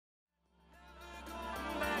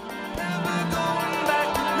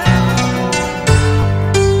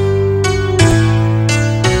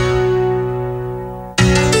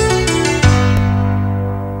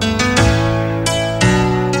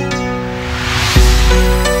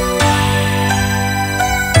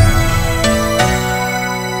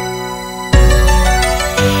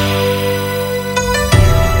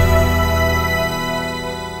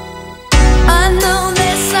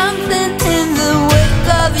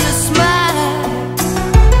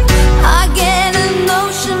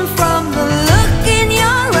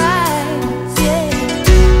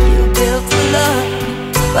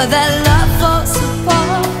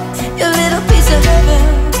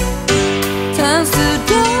opens the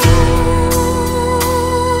door.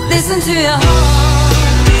 Listen to your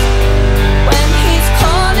heart when he's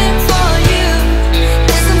calling for you.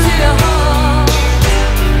 Listen to your heart.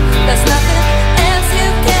 There's nothing else you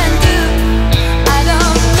can do. I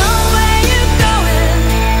don't know where you're going,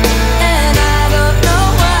 and I don't know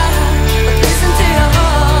why, but listen to your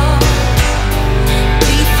heart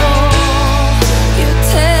before you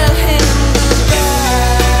tell him goodbye.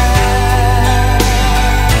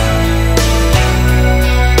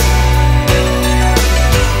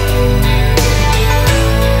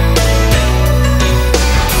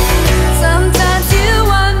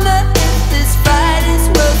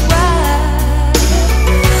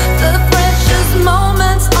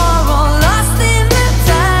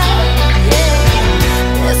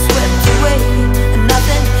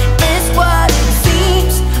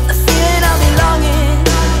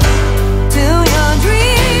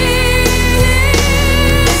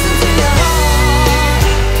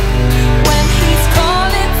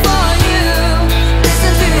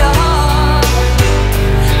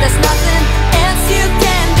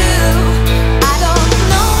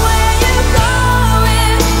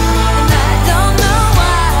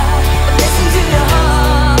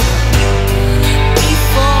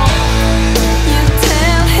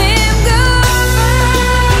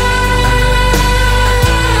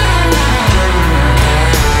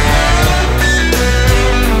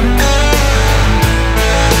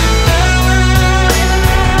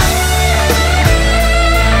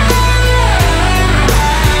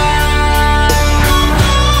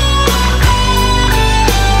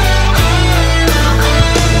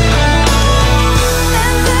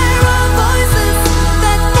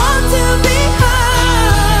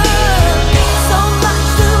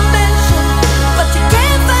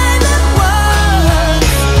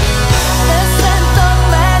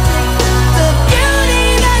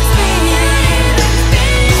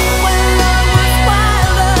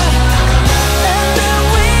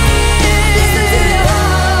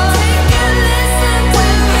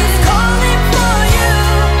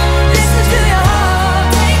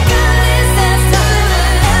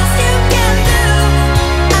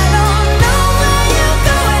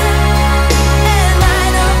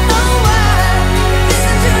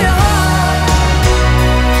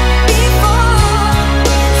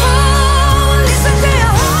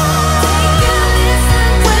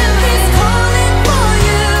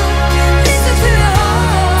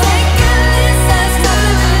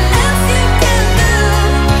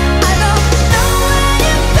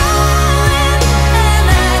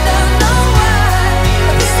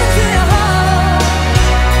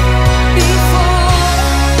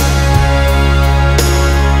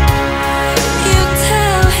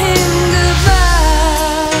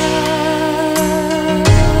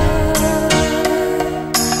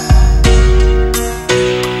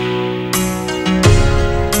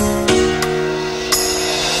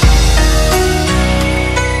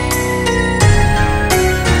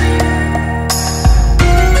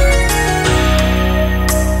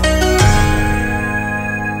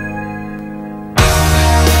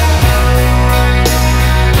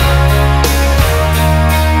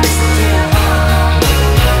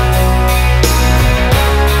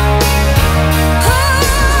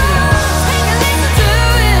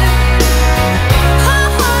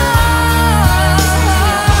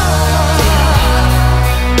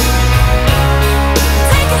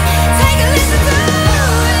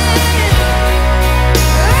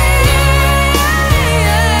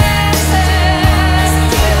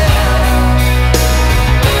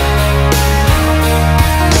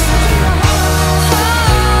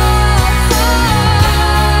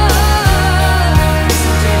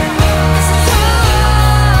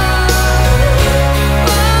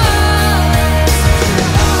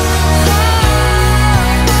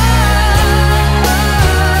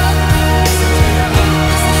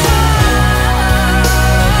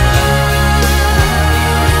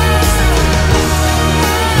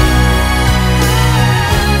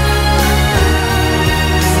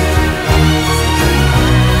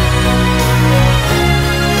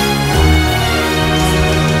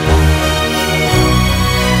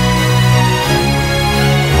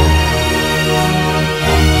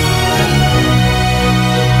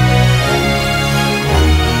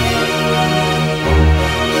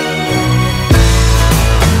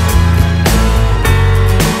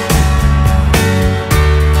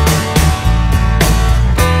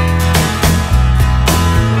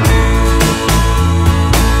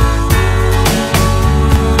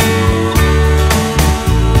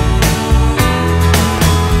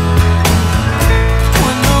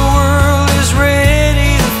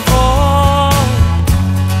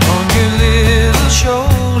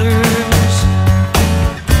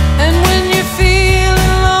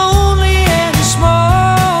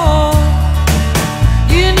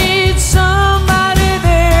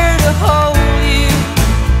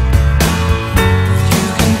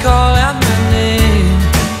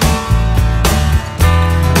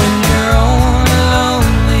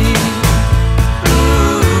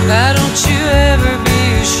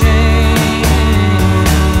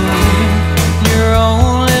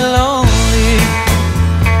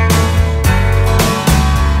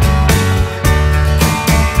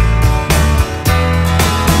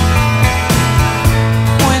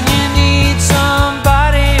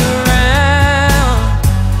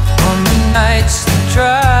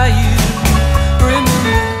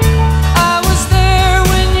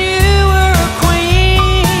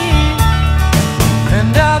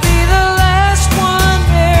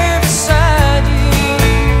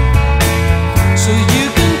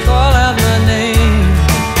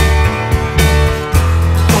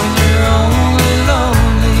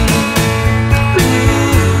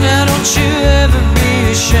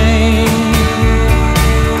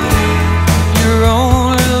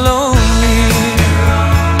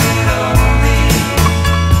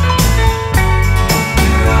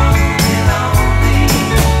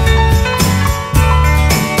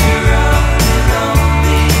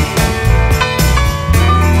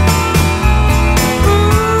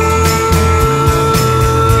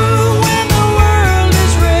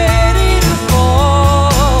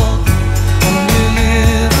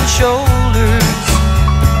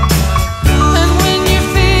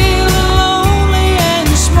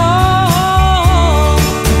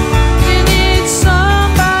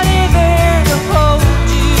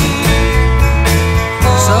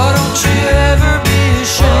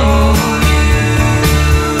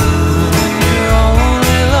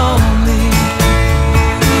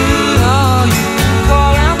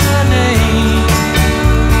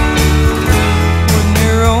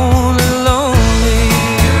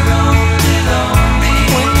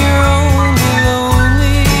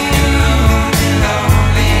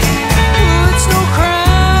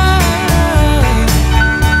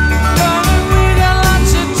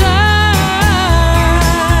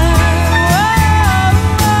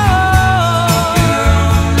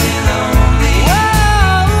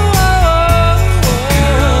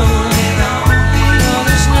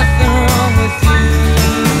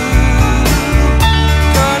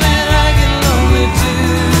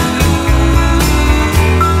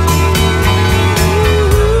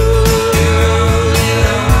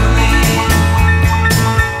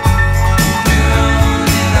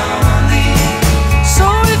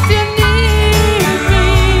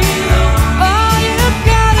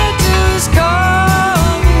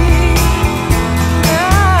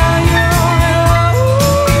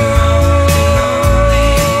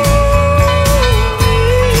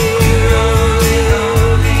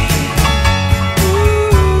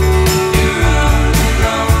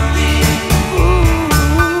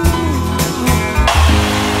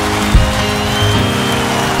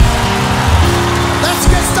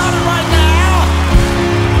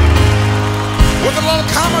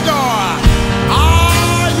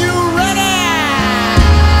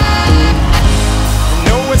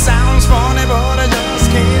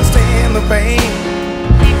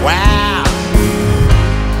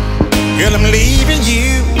 Girl, I'm leaving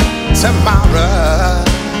you tomorrow.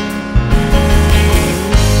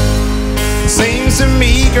 Seems to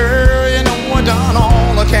me, girl, you know I done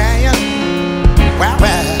all I can. Well,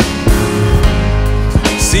 well.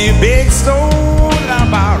 See a big stone I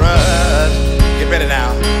borrowed. Get ready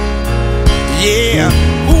now. Yeah.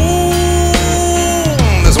 Ooh,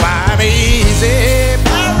 that's why I'm easy.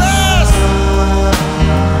 Paris.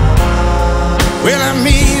 Well, I'm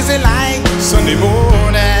easy like Sunday morning.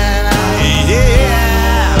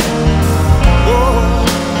 Yeah. Oh,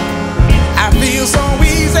 I feel so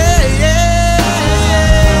easy. Yeah.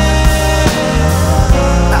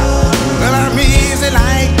 Well, I'm easy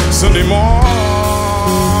like Sunday morning.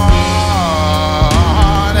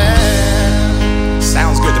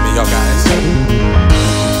 Sounds good to me, y'all guys.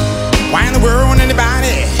 Why in the world would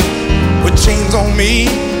anybody put chains on me?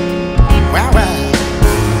 Well, well,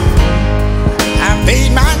 I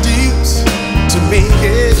paid my dues to make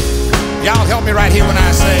it. Y'all help me right here when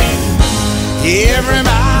I say,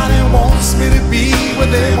 everybody wants me to be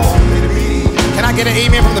what they want me to be. Can I get an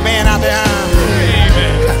amen from the band out there?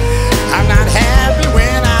 Amen. I'm not happy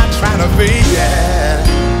when I try to be. Yeah.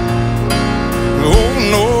 Oh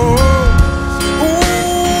no.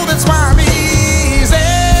 Ooh, that's why I'm easy.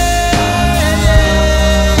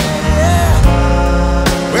 Yeah.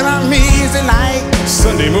 Well, I'm easy like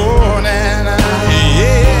Sunday morning.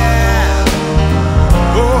 Yeah.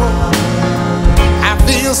 Oh.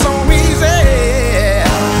 Feel so easy.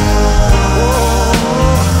 Oh,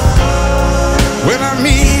 when I'm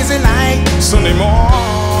easy like Sunday morning.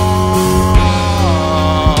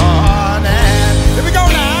 Here we go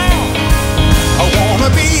now. I wanna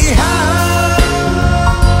be high,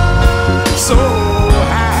 so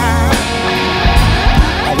high.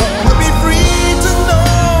 I wanna be free to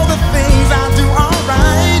know the things I do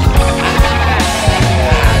alright.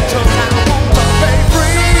 Just I want to be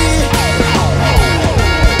free.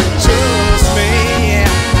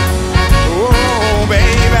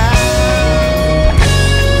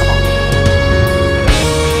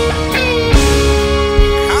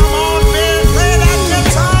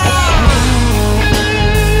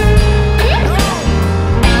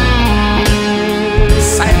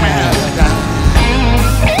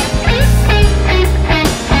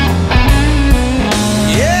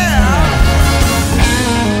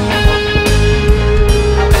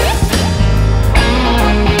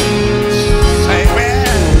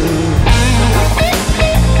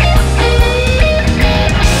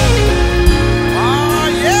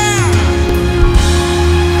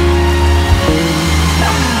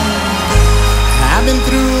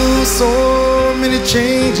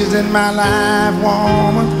 Changes in my life,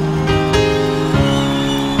 woman.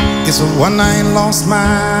 It's a one I ain't lost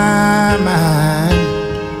my mind.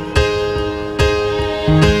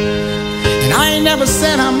 And I ain't never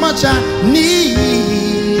said how much I need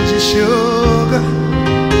you, sugar.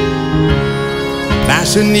 But I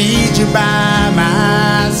should need you by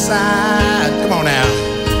my side. Come on now.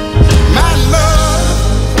 My love,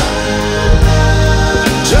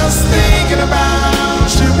 just thinking about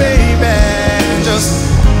you, baby, just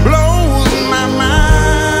blows my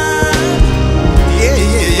mind. Yeah,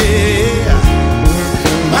 yeah, yeah.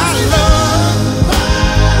 My love,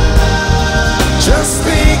 just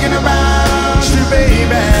thinking about you,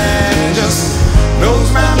 baby, just blows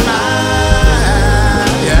my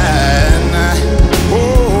mind. Yeah, and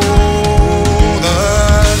oh, the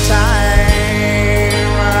time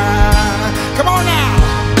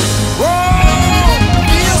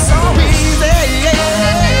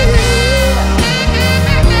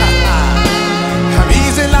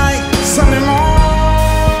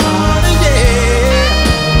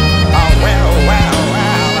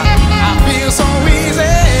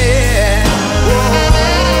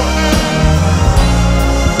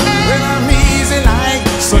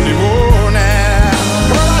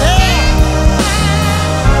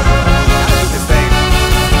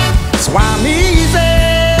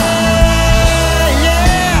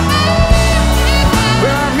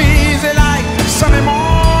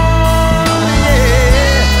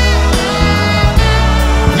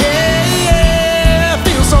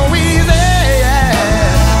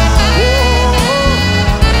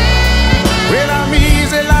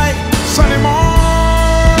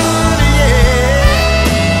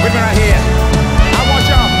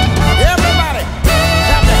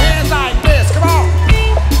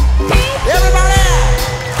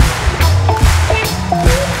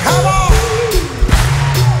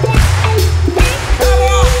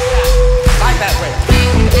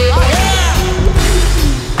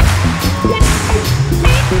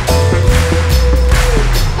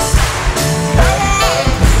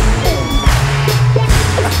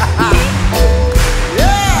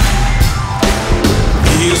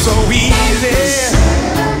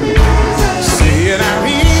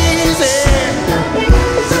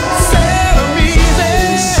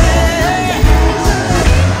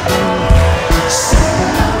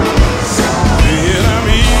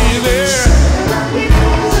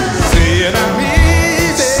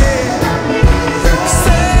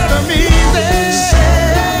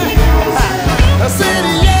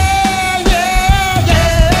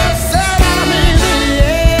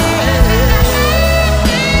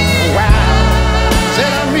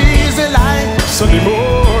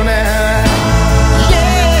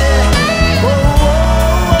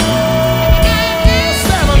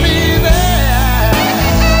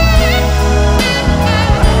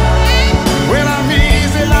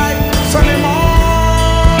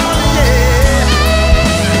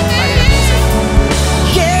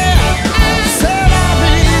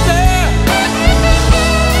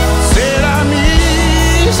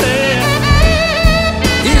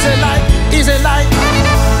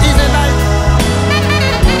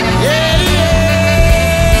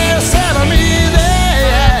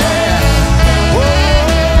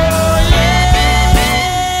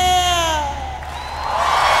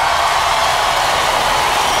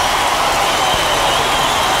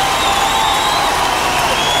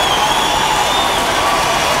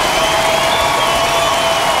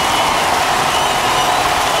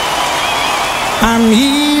I'm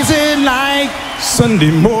easy like Sunday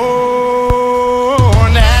morning.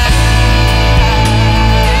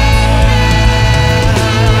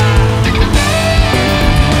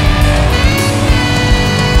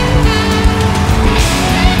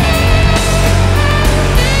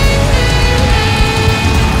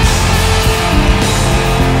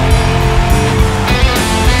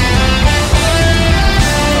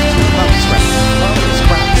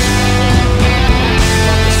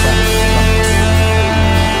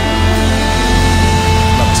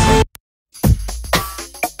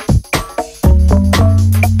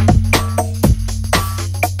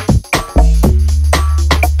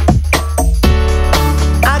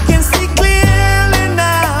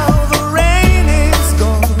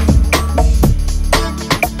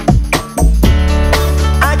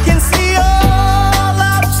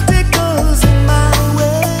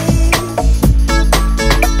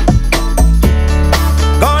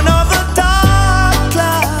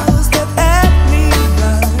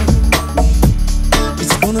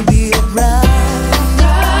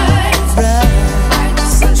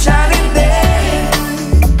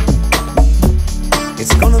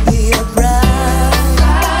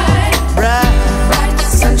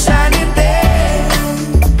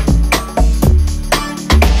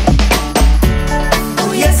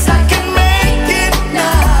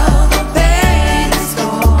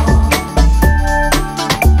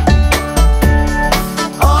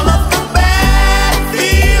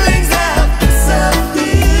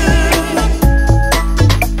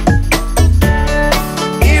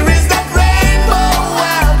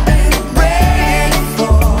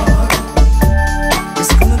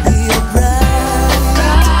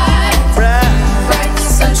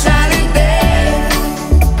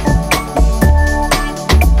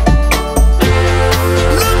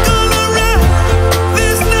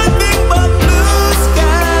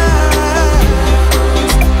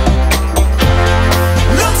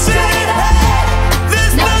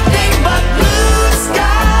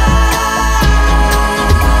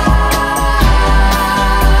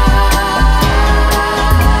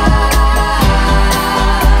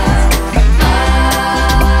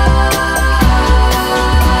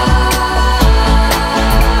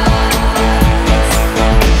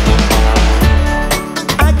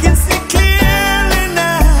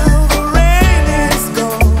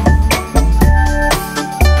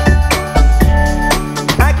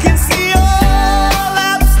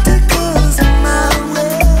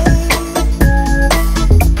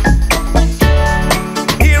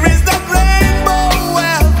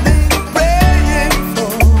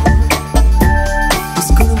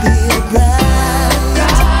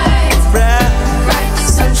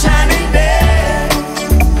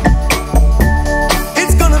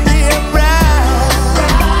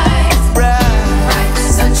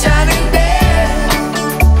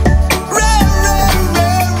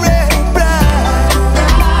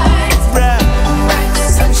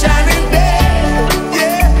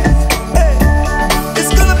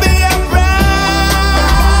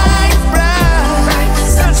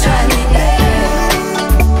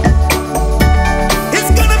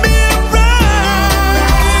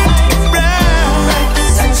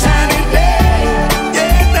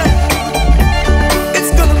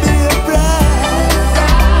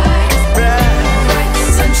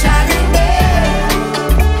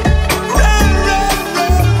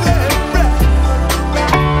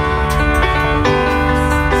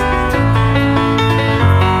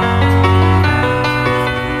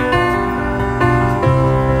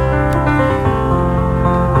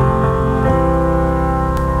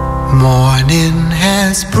 Morning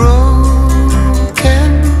has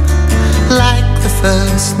broken like the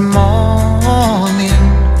first morning.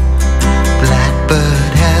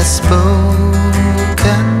 Blackbird has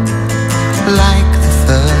spoken like the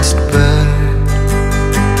first bird.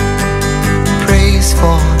 Praise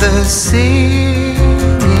for the singing,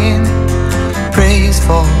 praise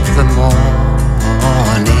for the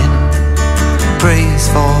morning, praise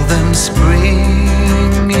for them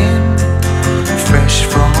springing fresh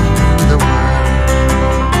from the world.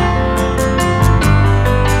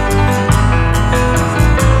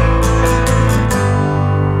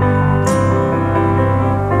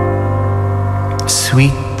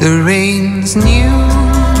 Sweet the rain's new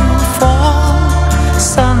fall,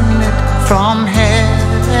 sunlit from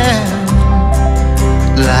heaven,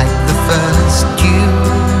 like the first dew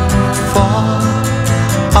fall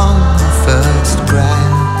on the first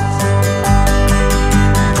grass.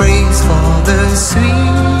 Praise for the sweetness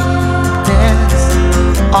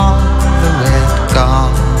of the wet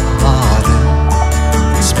garden,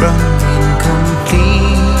 sprung in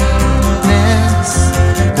completeness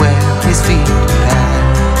where his feet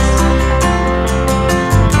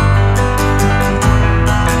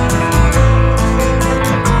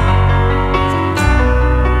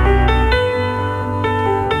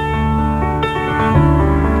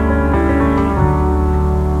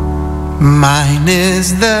Mine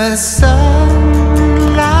is the sunlight,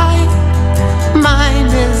 mine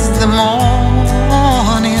is the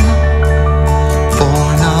morning,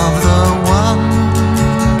 born of the one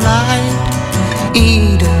light,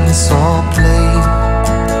 Eden saw play.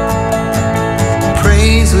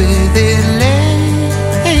 Praise with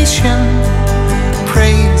elation,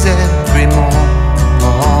 praise every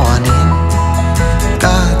morning,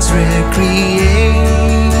 God's recreation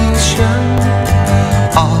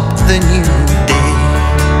of the new day.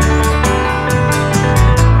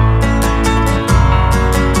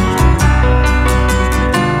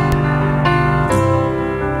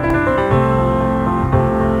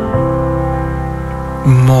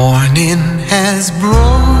 Morning has broken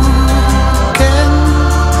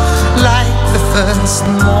like the first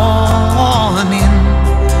morning.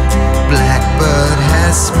 Blackbird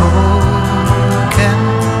has spoken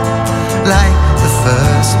like the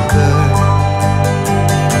first bird.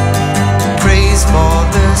 Praise for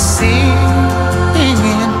the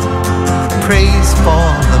singing, praise for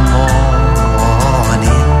the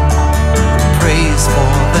morning, praise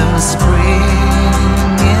for them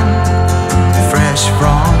springing fresh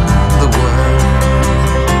from the world.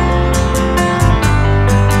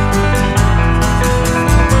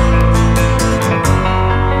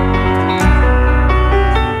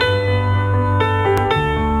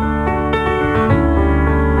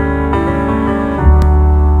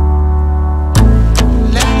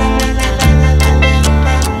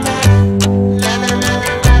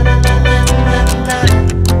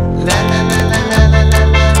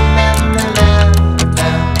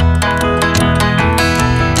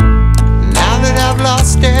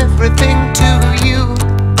 Everything to you.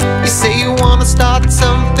 You say you wanna start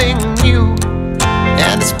something new,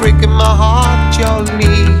 and it's breaking my heart you're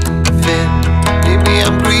leaving. Maybe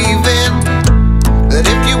I'm grieving, but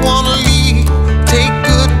if you wanna leave, take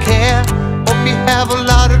good care. Hope you have a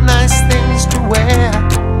lot of nice things to wear,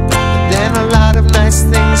 but then a lot of nice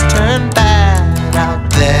things turn bad out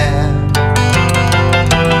there.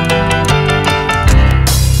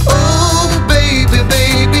 Oh baby,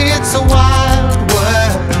 baby, it's a wild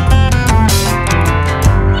world.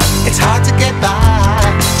 It's hard to get by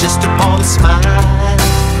just upon a smile.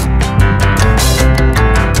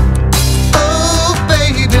 Oh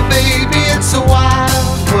baby, baby, it's a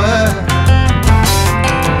wild world.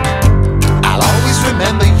 I'll always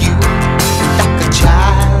remember you like a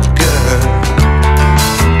child girl.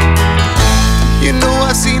 You know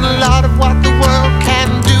I've seen a lot of what the world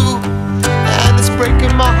can do, and it's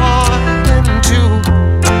breaking my heart in two,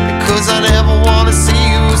 because I never wanna see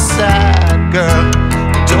you sad, girl.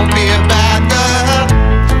 Don't be a bad girl,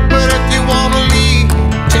 but if you wanna leave,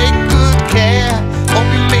 take good care. Hope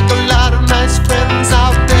you make a lot of nice friends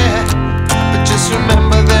out there, but just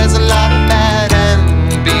remember there's a lot of bad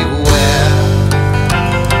and beware.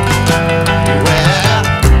 Beware.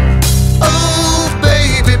 Oh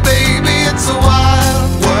baby, baby, it's a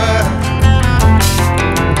wild world.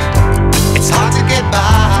 It's hard to get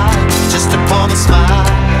by just upon a smile.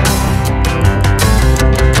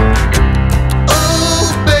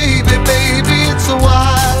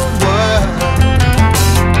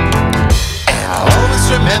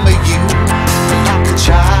 Remember you like a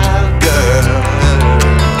child girl.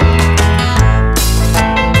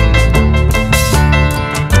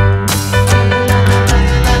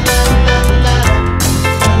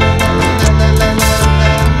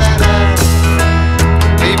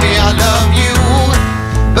 Baby, I love you,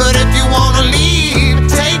 but if you wanna leave,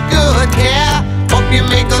 take good care. Hope you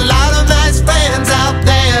make a lot of nice friends out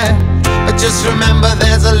there, but just remember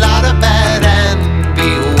there's a lot of bad and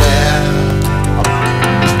beware.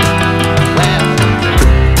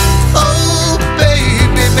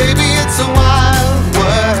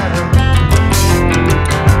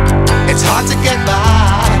 It's hard to get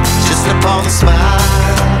by just upon a smile.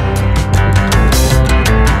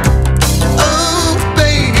 Oh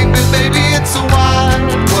baby, baby, it's a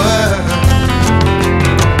wild world.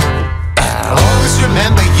 I'll always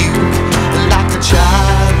remember you like a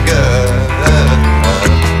child girl.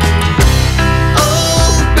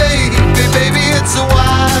 Oh baby, baby, it's a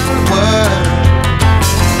wild world,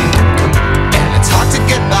 and it's hard to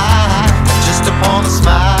get by just upon a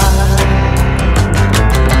smile.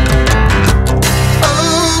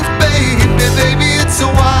 Baby, it's a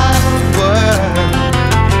wild world,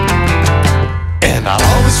 and I'll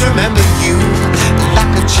always remember you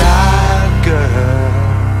like a child girl.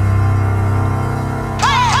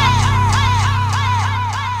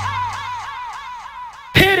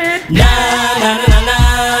 Hit it! Na na na na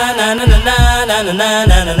na na na na na na na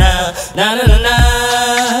na na na na na na.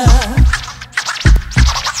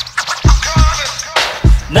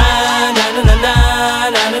 Na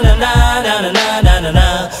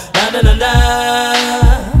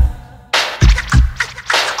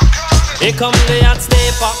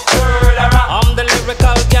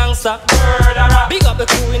gangster. Big up the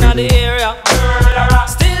crew in the area.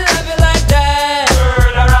 Still have it like that.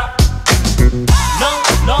 No,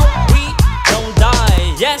 no, we don't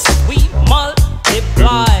die. Yes, we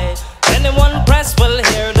multiply. Anyone press will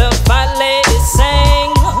hear the fat lady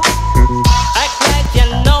sing. Act like you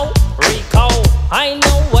know Rico. I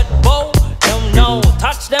know what Bo don't know.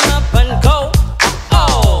 Touch them up and go.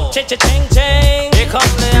 Oh, ching ching. Here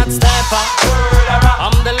come the hot stepper.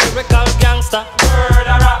 I'm the lyrical gangster.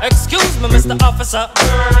 Excuse me, Mr. Officer.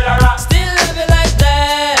 Still have it like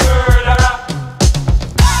that.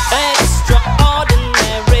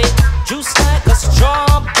 Extraordinary, juice like a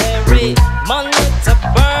strawberry. Money to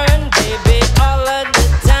burn, baby, all of the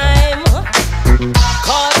time.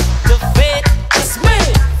 Caught the fate, it's me.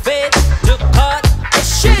 Fate to cut the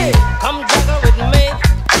shit. Come juggle with me,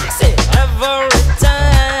 see every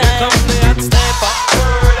time. Here come the hot stepper.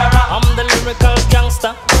 I'm the lyrical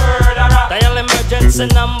gangster. Dial emergency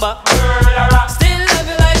number. Still have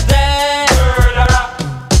it like that.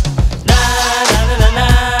 Na na na na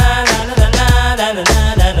na na na na na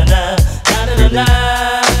na na na na na.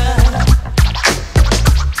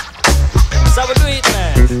 So we do it,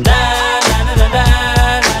 man. Na na na na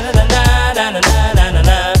na na na na na na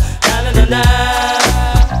na na na na.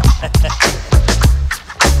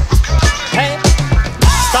 Hey,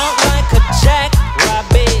 start like a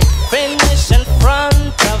jackrabbit, finish in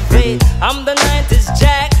front of it. I'm the 90s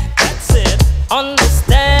Jack, that's it.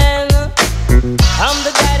 Understand? I'm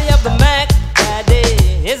the daddy of the Mac.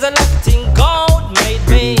 Daddy is a Latin gold made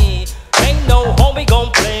me. Ain't no homie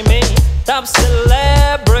gon' play me. Top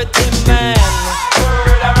celebrity man.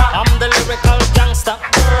 I'm the lyrical gangster.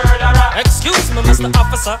 Excuse me, Mr.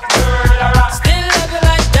 Officer. Still have it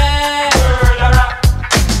like that.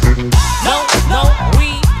 No, no,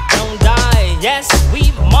 we don't die. Yes,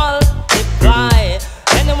 we multiply.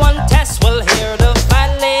 Anyone test will hear the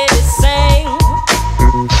fat lady sing.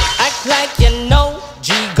 Act like you know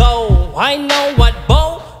G-Go. I know what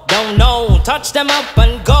Bo don't know. Touch them up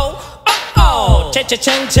and go. Oh,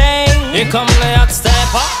 cha-cha-ching-ching. Here come the hot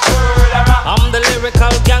stepper. I'm the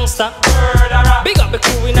lyrical gangster. Big up the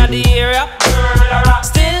crew in the area.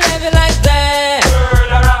 Still have it like that.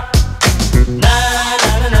 Na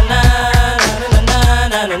na na na na na na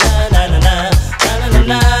na na na na na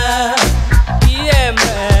na. Yeah,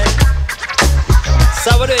 man.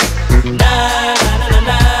 So we do it. Na na na na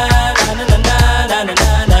na na na na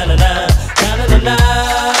na na na na na.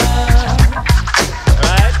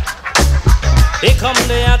 Right? Here come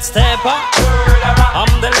the hot stepper.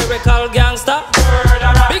 I'm the lyrical gangster.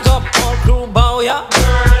 Big up all crew bow, yeah.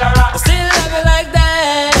 Still have it like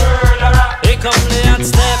that. Here come the hot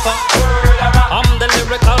stepper. I'm the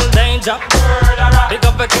lyrical danger. Big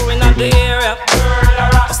up the crew in the area.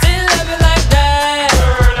 Still have it like that.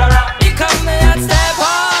 Here come the hot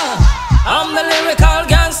stepper. I'm the lyrical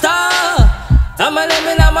gangster. I'm a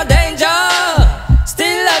living, I'm a danger.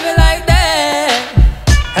 Still have it like that.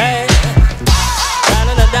 Hey, da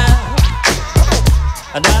da da da,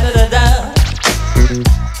 da da da da,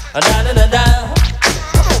 da da da da.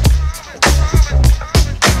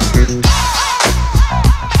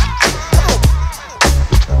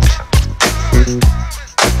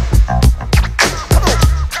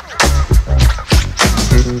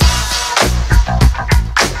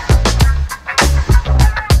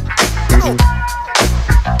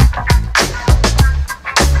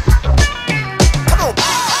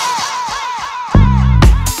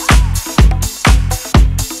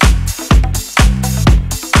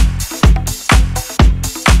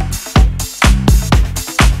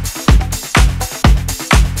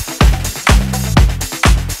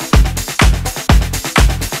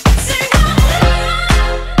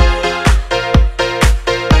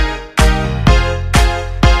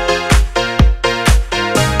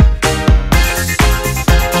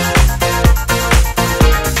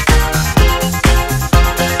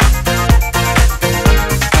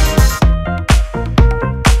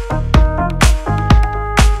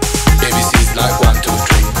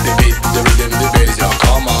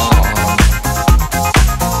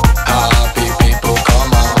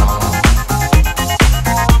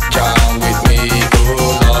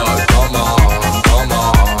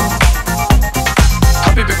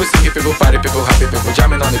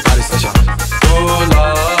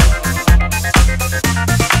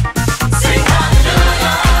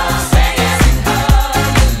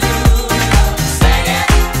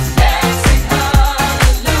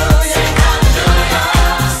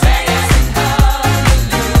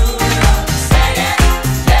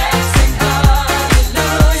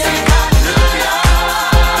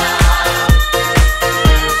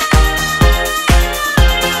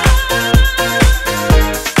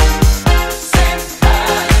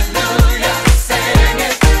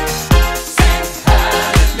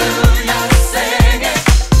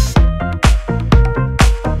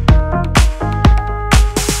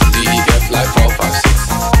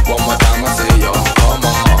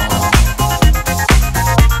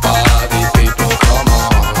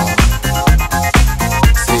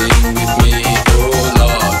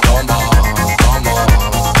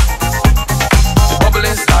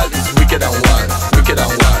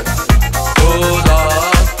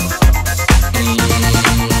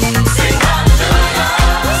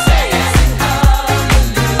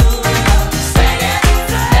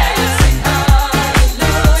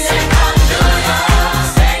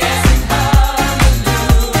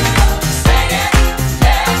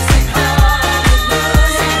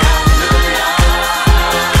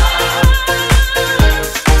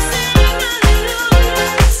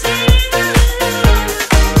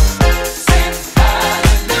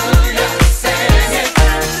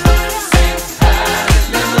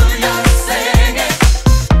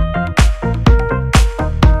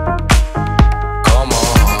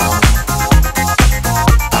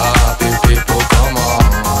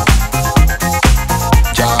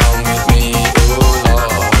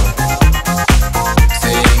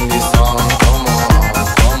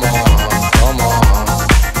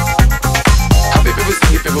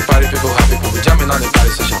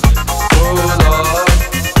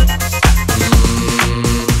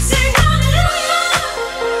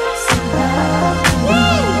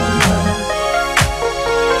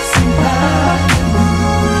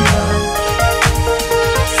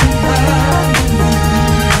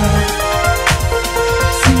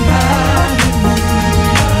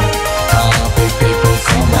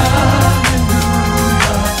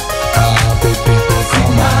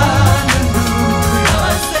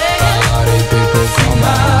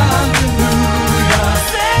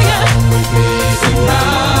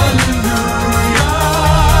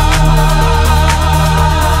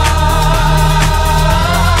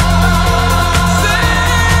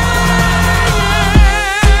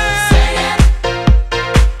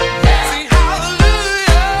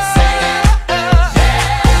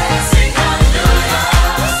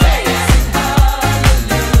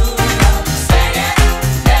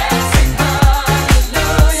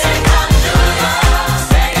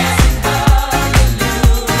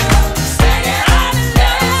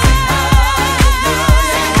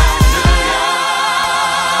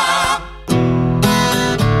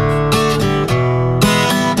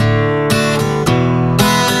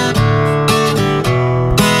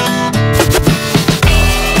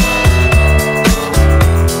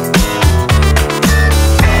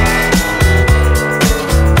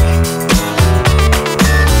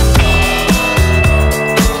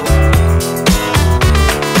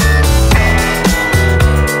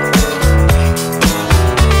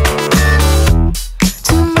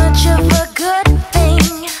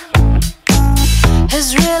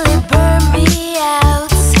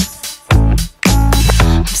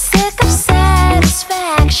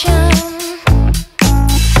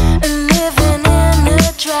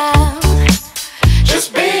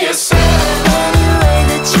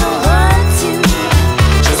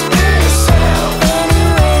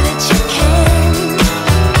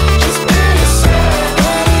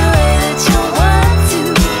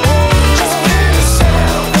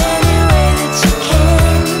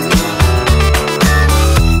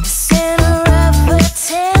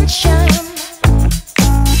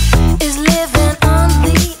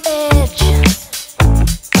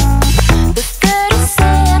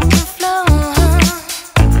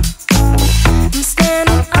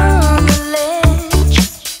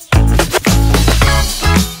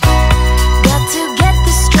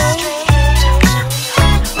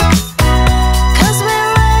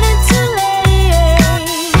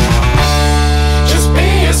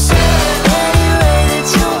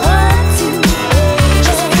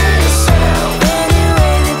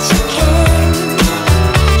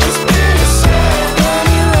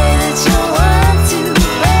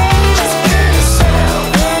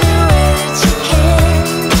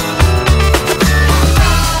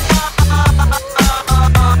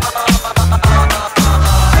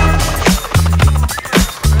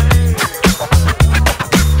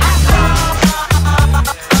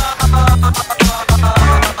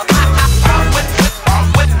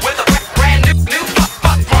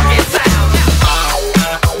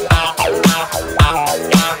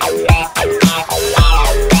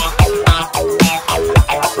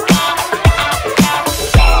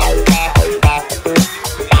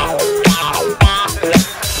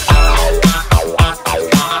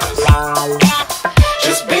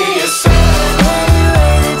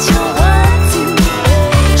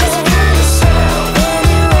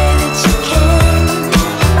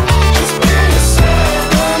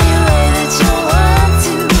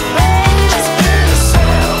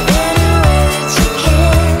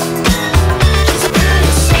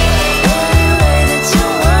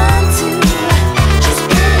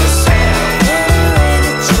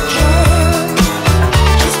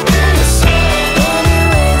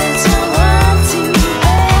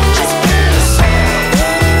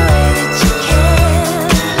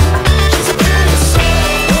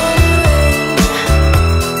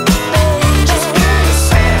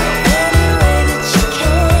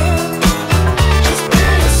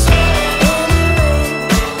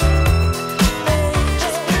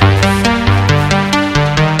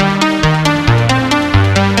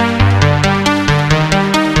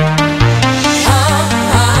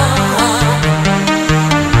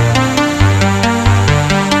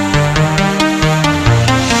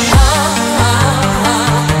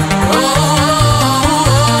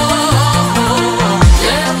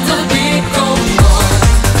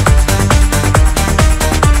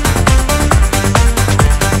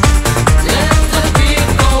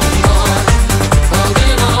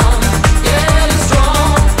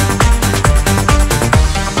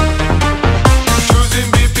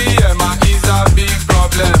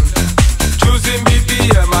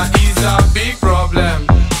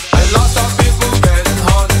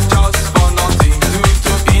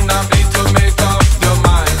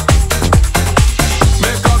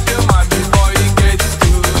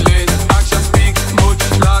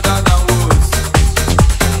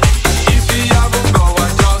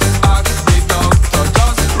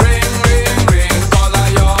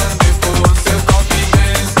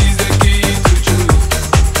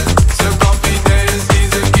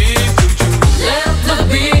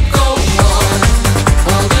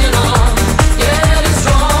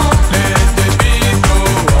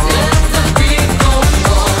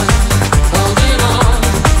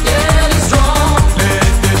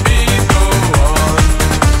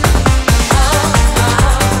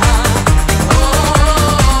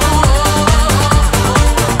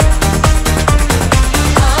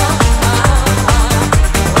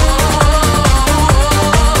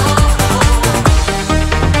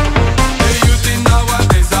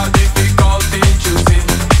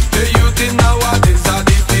 nowadays are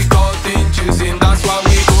difficult in choosing. That's why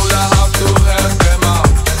we gonna have to help them out.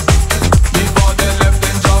 Before they left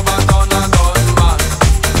them job and turn a gunman.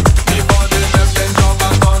 Before they left them job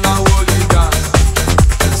and turn a hooligan.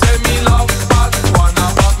 Say me love part one,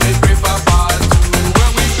 but me prefer part two.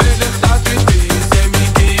 When we play them 33, say me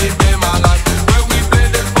keep them alive. When we play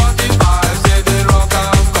them 45, say they rock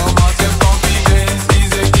and come out. Self-confidence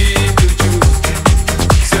is a key to choose.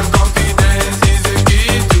 Self-confidence is a key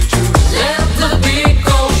to choose. Let the beat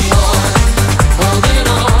go on, holding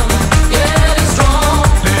on, getting strong.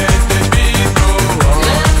 Let the beat go on.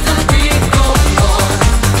 Let the beat go on,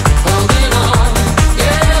 holding on,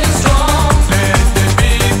 getting strong. Let the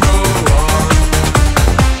beat go on.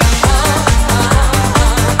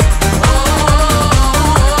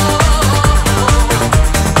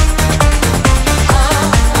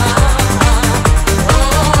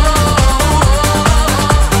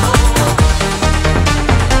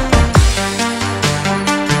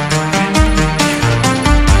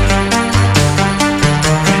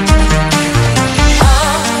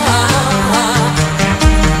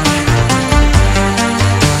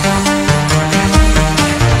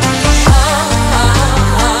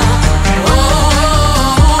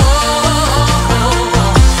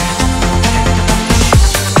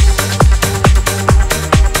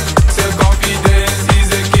 Self-confidence is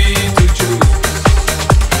a key to choose.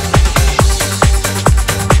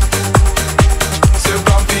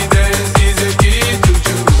 Self-confidence is a key to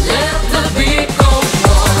choose. Let the beat go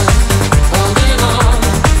on, holding on,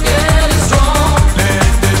 getting strong.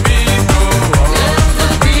 Let the beat go on. Let the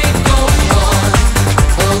beat go on,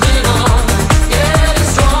 holding on, getting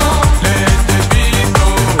strong. Let the beat go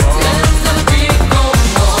on. Let the beat go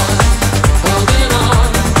on, holding on,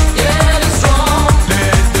 getting strong.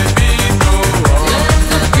 Let the beat go on. Let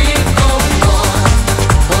the beat go on,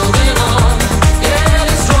 holding on,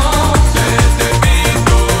 getting strong. Let the beat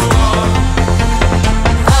go on.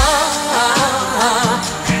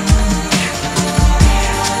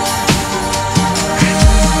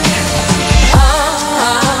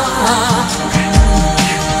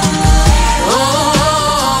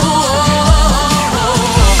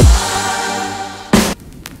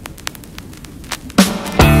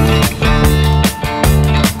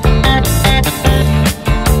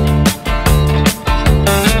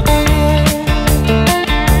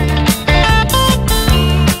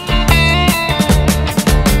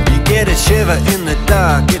 You get a shiver in the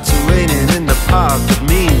dark, it's raining in the park, but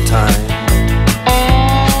meantime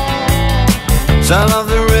sound of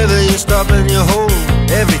the river, you stop and you hold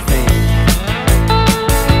everything.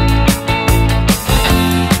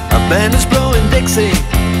 A band is blowing Dixie,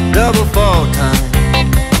 double fall time.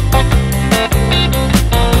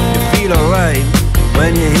 You feel alright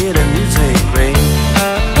when you hear the music ring.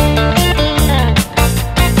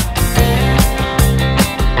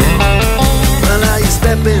 Well, now you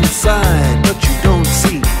step inside, but you don't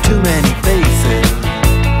see too many faces.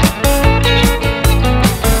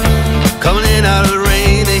 Coming in out of the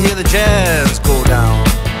rain, they hear the jazz go down.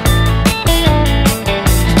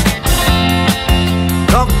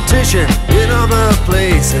 Competition in other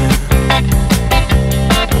places.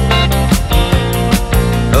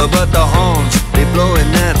 But the horns, they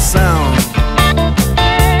blowing that sound.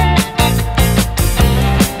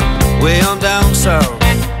 Way on down south.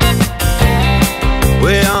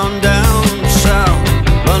 Way on down south,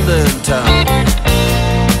 London town.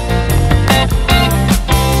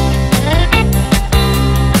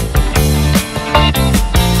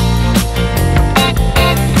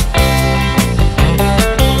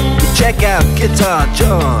 Check out Guitar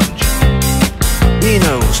George, he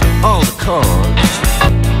knows all the chords.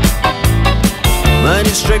 But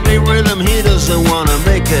he's strictly rhythm, he doesn't wanna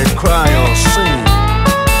make it cry or sing.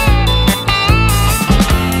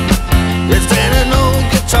 If then an old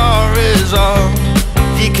guitar is all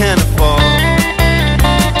he can afford,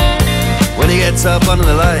 when he gets up under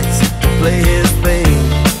the lights to play his thing.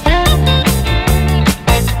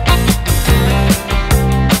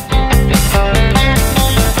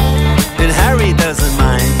 And Harry doesn't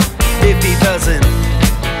mind if he doesn't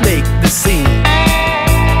make the scene.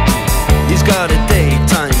 He's got a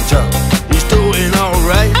daytime job, he's doing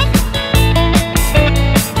alright.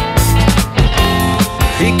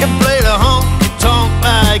 He can play the honky-tonk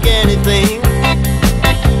like anything,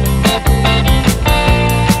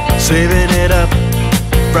 saving it up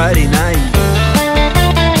Friday night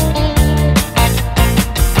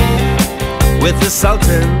with the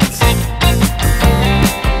Sultans,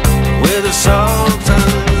 with the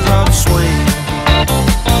Sultans of Swing.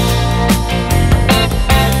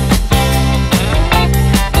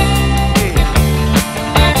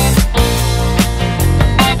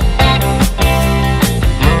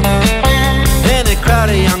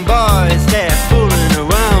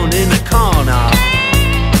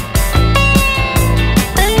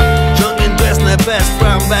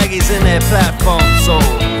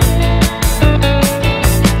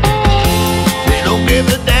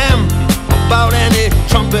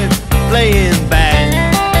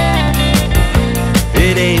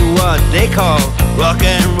 rock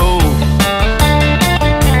and roll.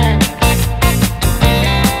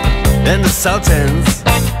 And the Sultans,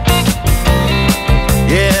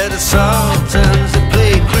 yeah, the Sultans, they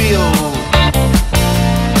play Creole.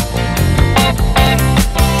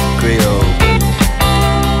 Creole.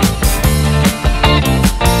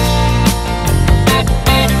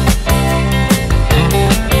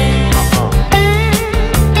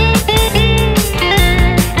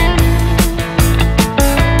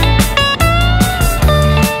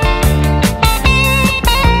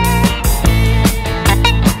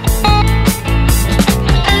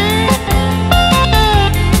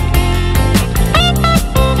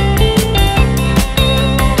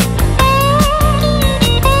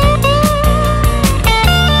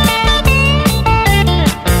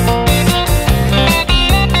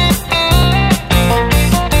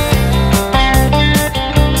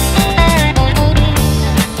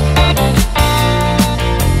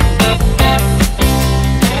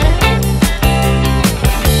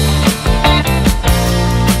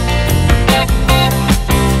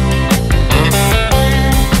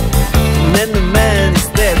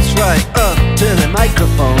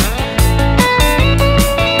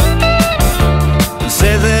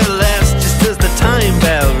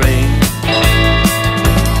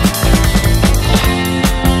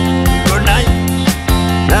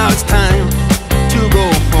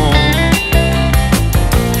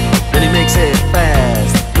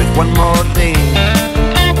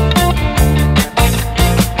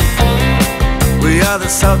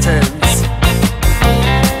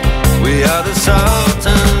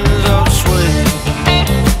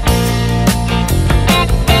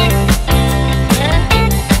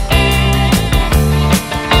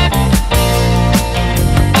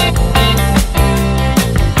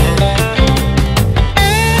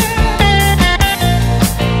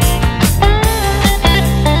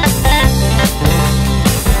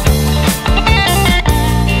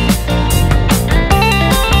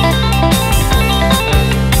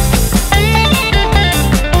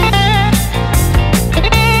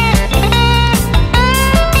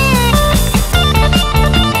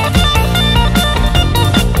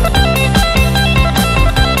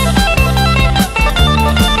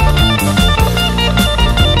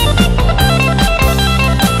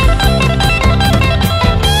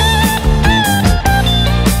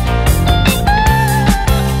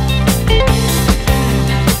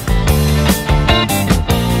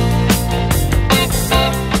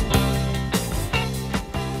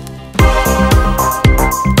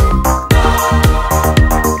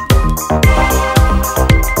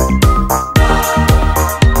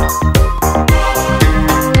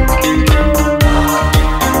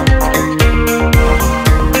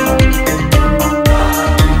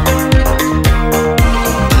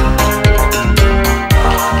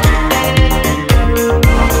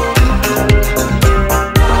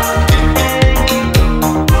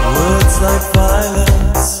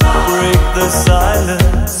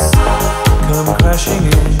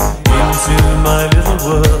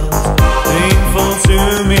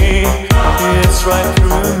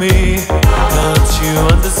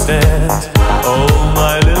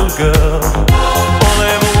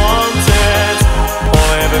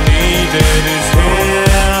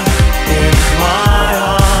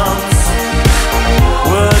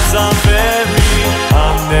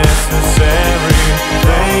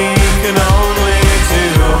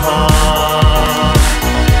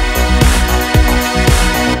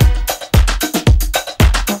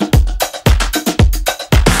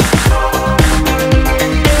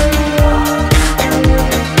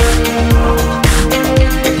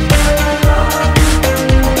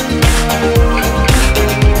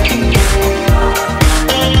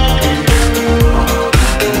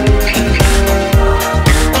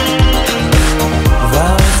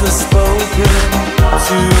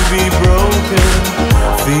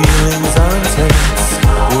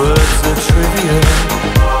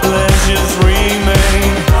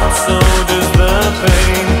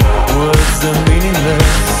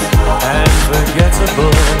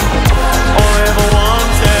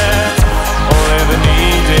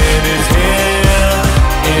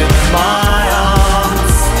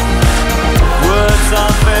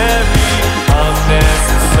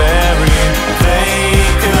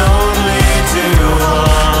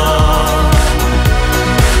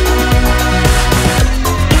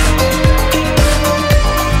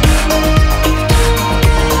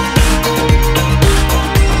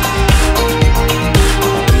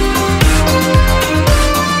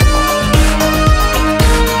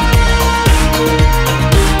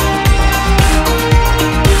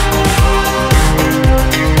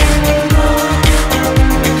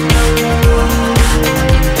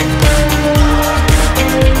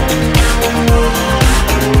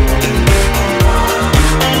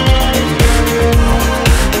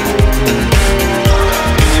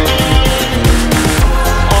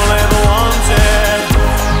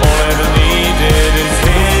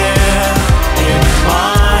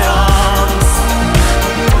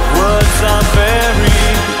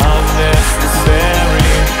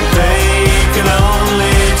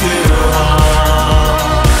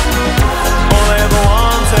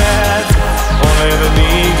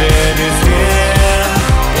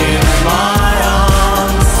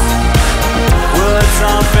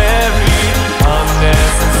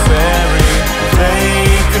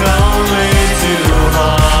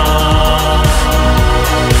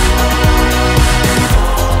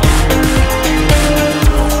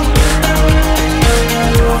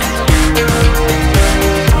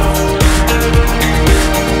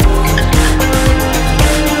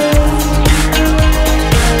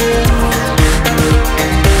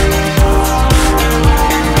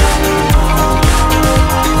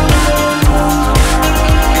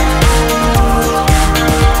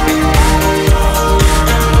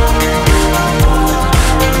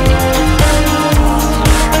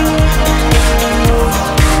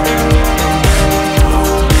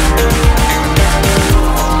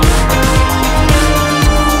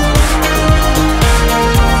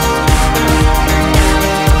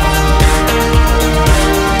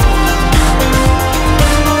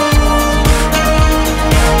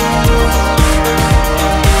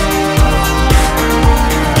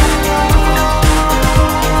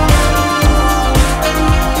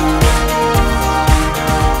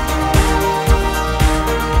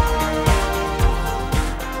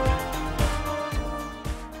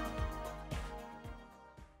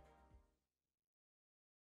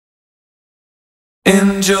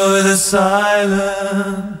 Enjoy the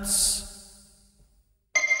silence.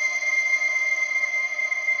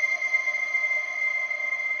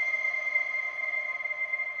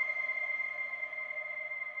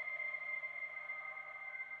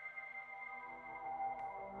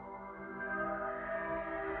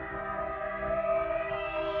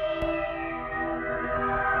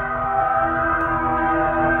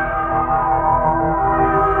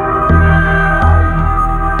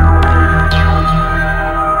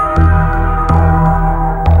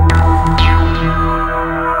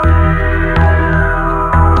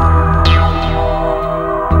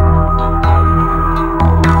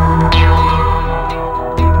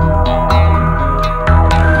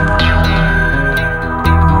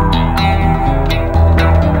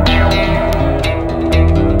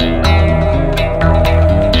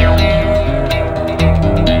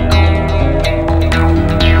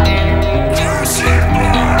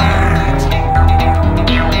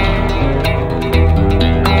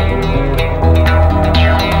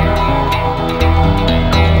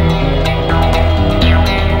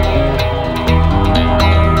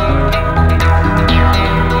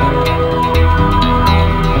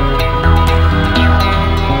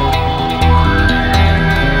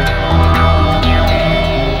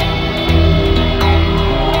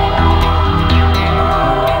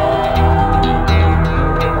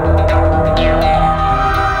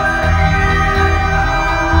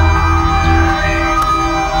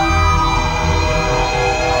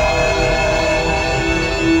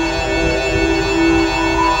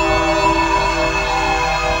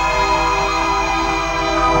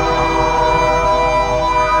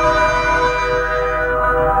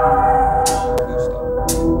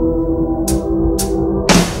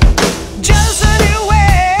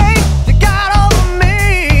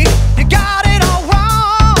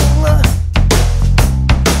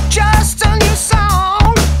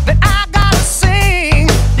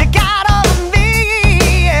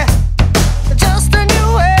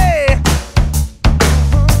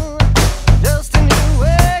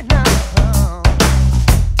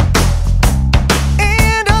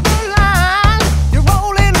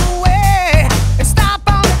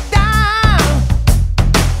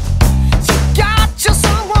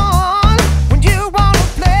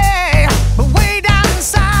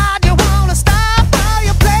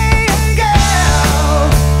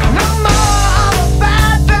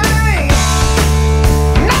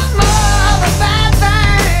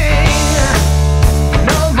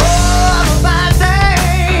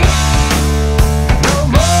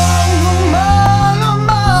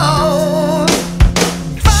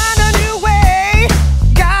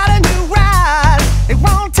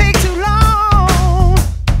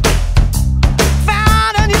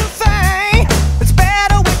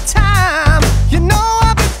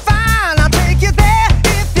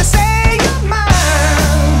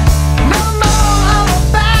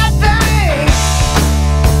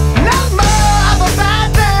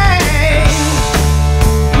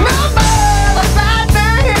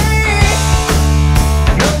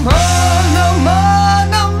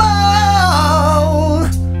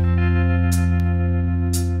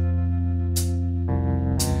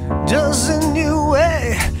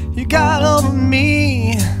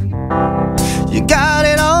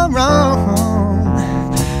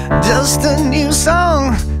 just a new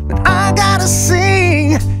song that I gotta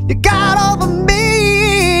sing. You got over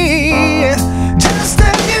me, just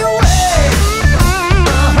a new way.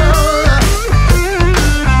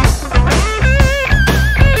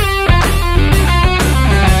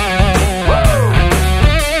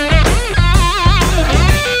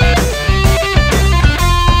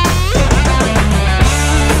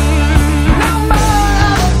 No more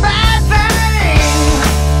of a bad thing.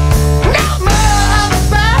 No more of a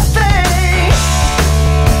bad thing.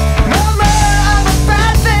 No more of a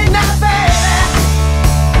bad thing now, baby.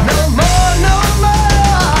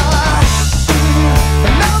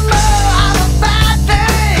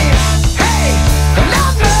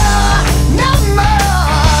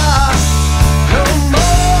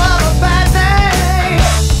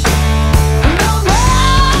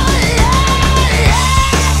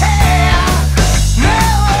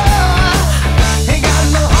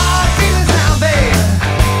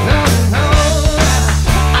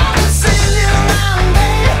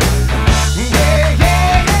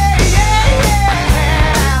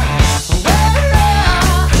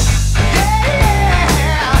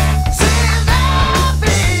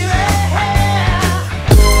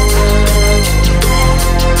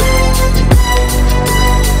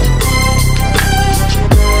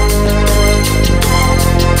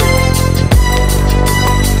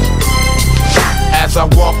 I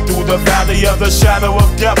walk through the valley of the shadow of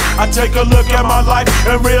death, I take a look at my life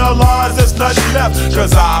and realize there's nothing left. Cause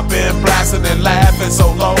I've been blasting and laughing so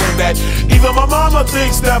long that even my mama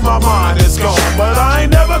thinks that my mind is gone. But I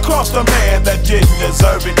ain't never crossed a man that didn't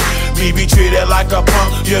deserve it. Me be treated like a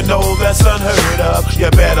punk, you know that's unheard of. You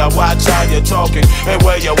better watch how you're talking and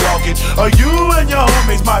where you're walking, or you and your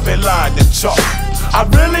homies might be lying in chalk. I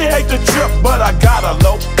really hate the trip, but I gotta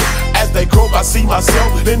low. As they croak, I see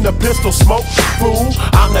myself in the pistol smoke. Fool,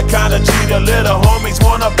 I'm the kind of G the little homies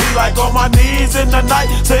wanna be like, on my knees in the night,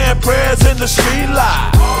 saying prayers in the street light.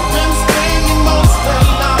 Been spending most of their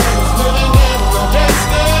lives living in the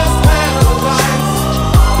gangster's paradise.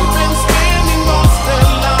 We've been spending most of their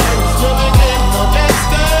lives living in the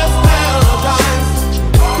gangster's paradise.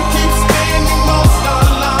 We keep spending most of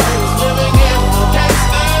our lives living in the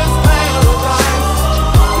gangster's paradise.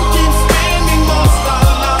 We keep spending most of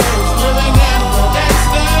our lives living in the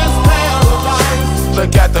gangster's paradise.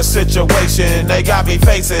 Look at the situation they got me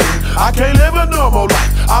facing. I can't live a normal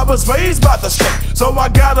life. I was raised by the state, so I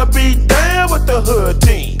gotta be down with the hood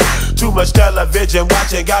team. Too much television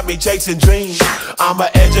watching got me chasing dreams. I'm an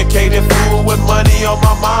educated fool with money on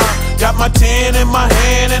my mind. Got my 10 in my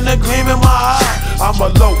hand and a gleam in my eye. I'm a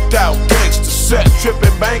loped out gangster, set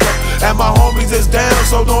tripping banker, and my homies is down,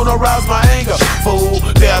 so don't arouse my anger. Fool,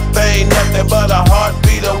 death ain't nothing but a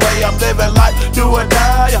heartbeat away. I'm living life, do or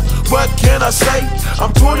die. What can I say?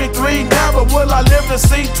 I'm 23 now, but will I live to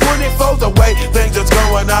see 24? The way things is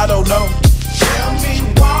going, I don't know. Tell me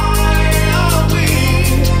why are we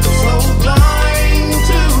so blind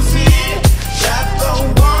to see that the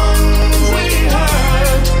ones we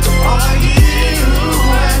hurt are you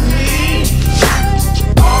and me?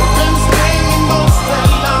 We've been spending most of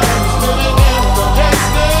our lives living in the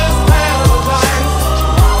gangster's paradise.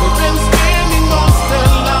 We've been spending most of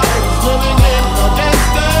our lives living in the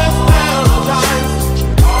gangster's paradise.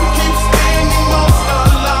 We keep spending most of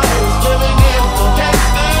our lives living in the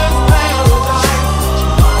gangster's paradise.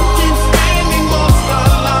 We keep spending most of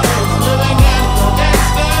our lives living in the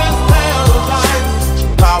gangster's paradise.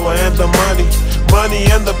 Power and the money, money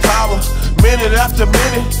and the power. Minute after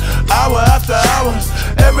minute, hour after hour,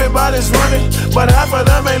 everybody's running, but half of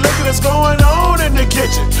them ain't looking what's going on in the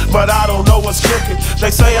kitchen. But I don't know what's cooking. They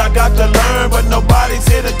say I got to learn, but nobody's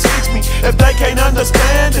here to teach me. If they can't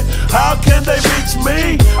understand it, how can they reach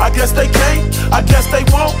me? I guess they can't, I guess they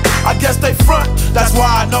won't, I guess they front. That's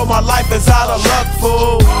why I know my life is out of luck,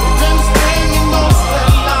 fool. We've been spending most of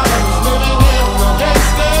our lives living in the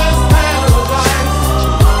gangster's paradise.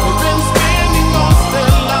 We've been spending most of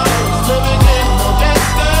our lives living in the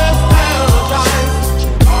gangster's paradise.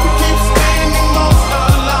 We keep spending most of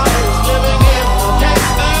our lives living in the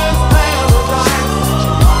gangster's paradise.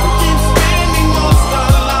 We keep spending most of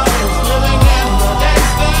our lives living in the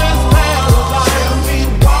gangster's paradise. Tell me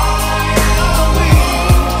why are we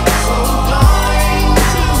so blind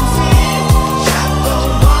to see that the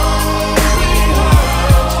ones we hurt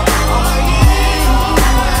are you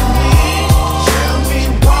and me? Tell me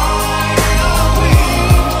why are we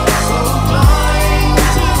so blind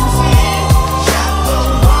to see that the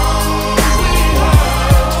ones we hurt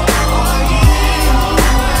are you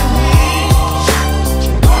and me?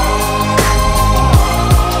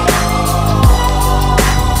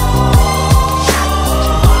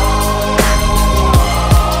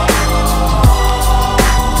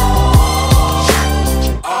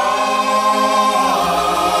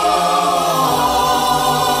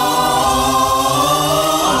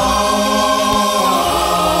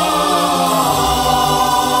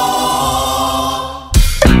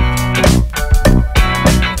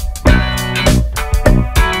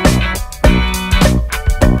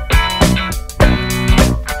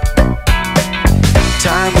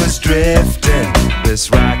 Time was drifting, this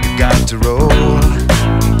rocket got to roll.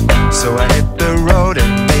 So I hit the road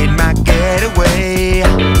and made my getaway.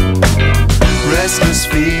 Restless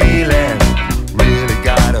feeling really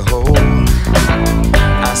got a hold.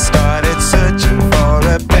 I started searching for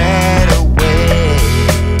a better way.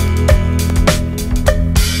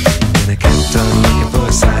 And I kept on looking for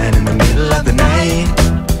a sign in the middle of the night,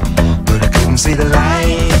 but I couldn't see the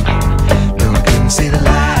light. No, I couldn't see the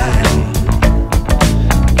light.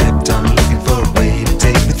 Kept on looking for a way to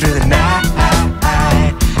take me through the night.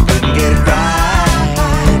 Couldn't get it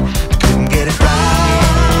right. Couldn't get it right.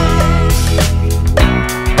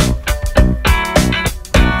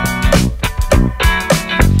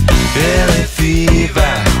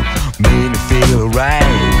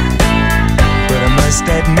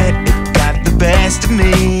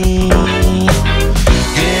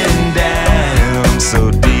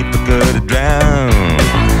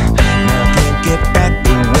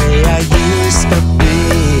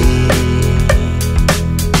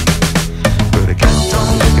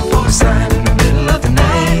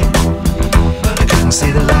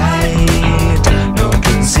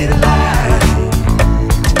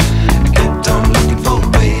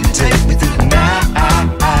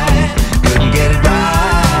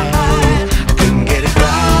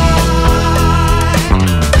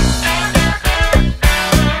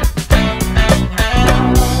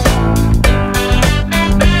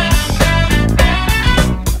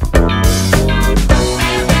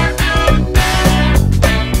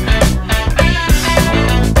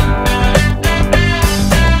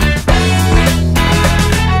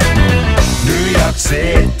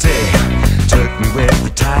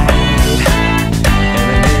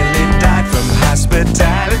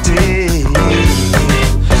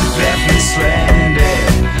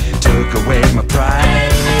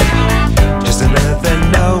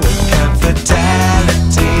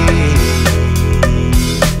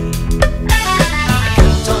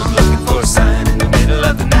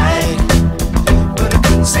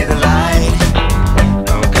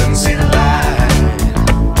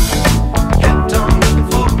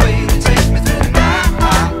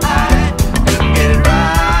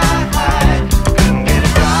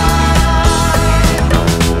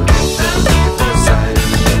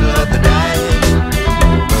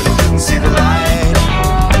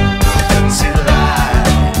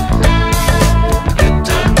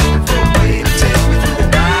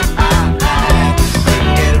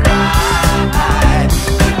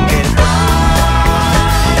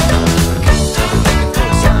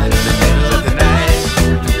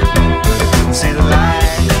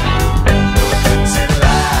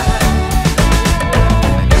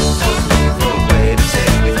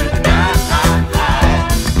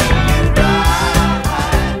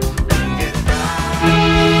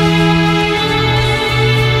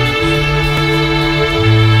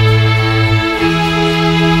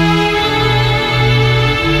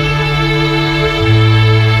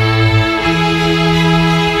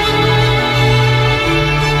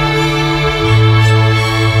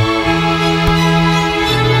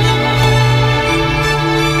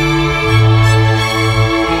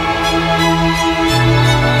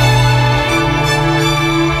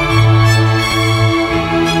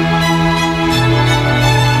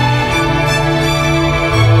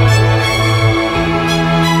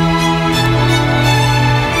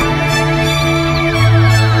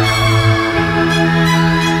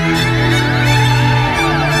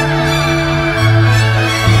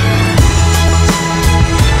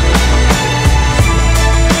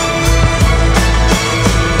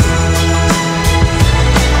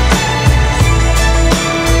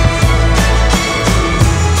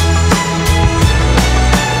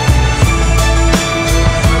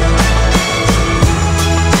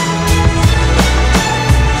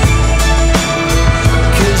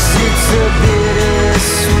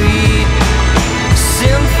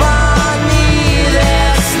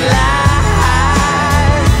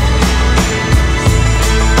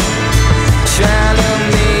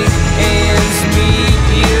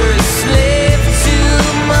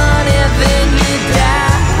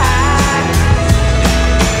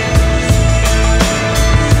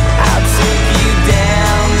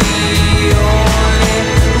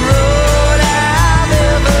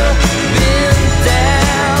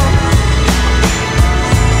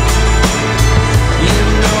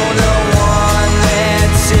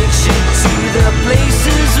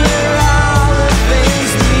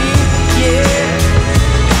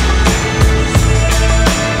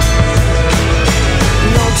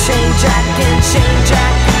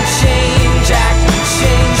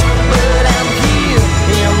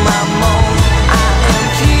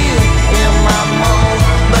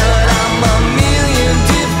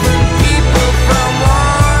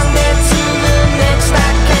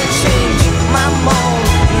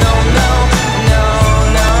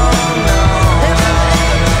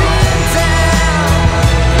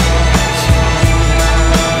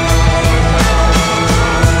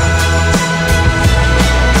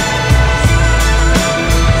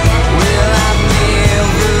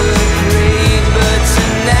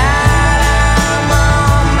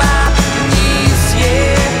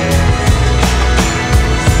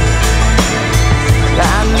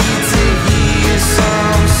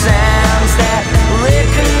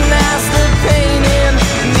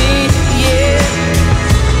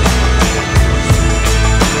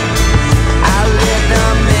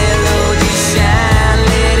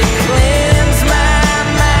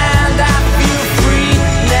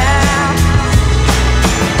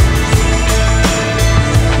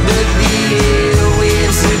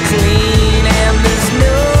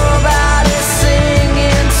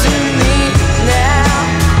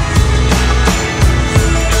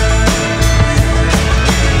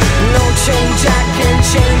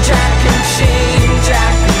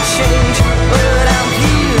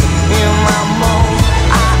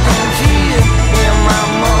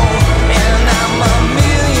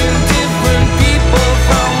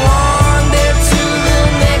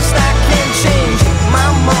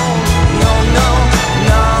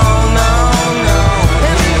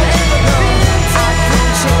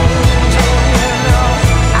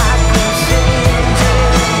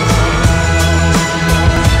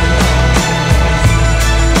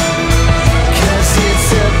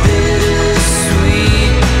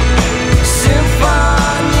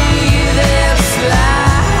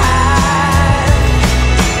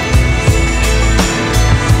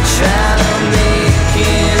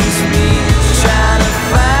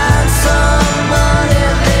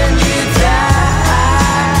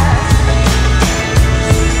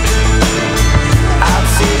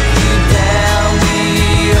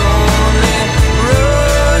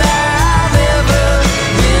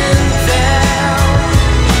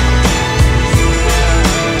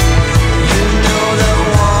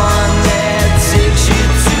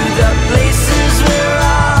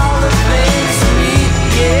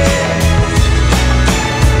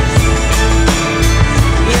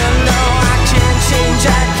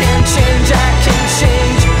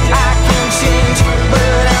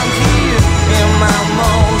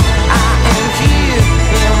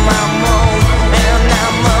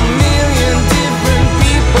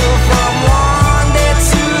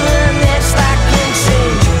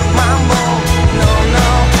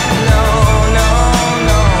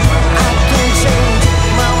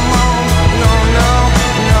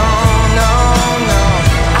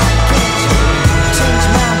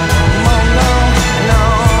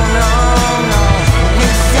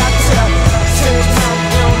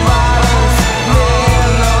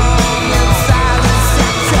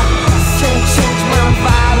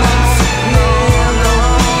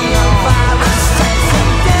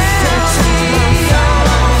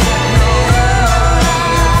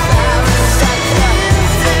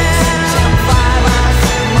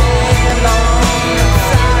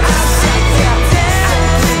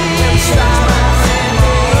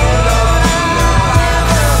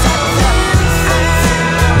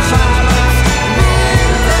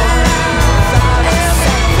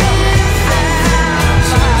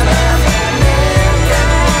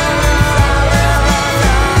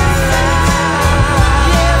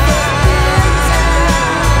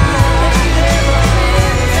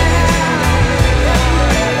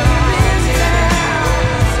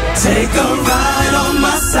 Take a ride on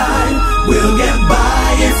my side. We'll get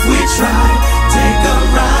by if we try. Take a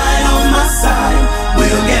ride on my side.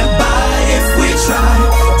 We'll get by if we try.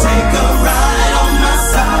 Take a ride on my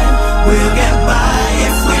side. We'll get by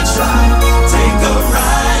if we try. Take a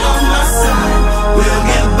ride on my side. We'll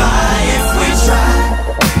get by if we try.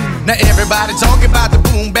 Now everybody talking about the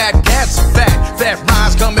boom bap cats are fat. Fat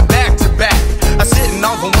rhymes coming back to back. I sitting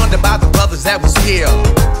off and wonder about the brothers that was here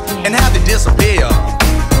and how they disappear.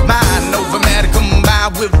 Mind over matter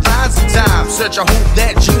combined with lines of time. Search a hope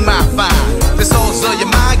that you might find. The souls of your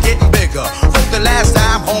mind getting bigger. Hope the last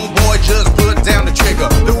time homeboy just put down the trigger.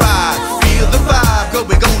 The ride, feel the vibe, cause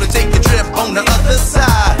we're gonna take a trip on the other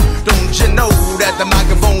side. Don't you know that the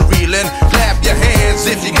microphone reeling? Clap your hands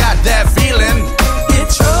if you got that feeling. It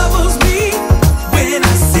troubles me when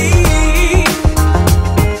I see.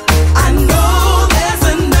 I know there's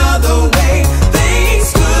another way things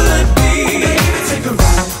could be. Baby, take a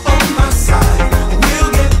ride on my side.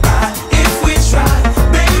 We'll get by if we try.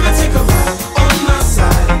 Baby, take a ride on my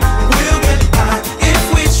side. We'll get by if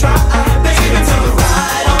we try. Baby, take a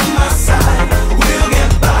ride on my side. We'll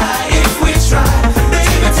get by if we try.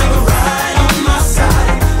 Baby, take a ride on my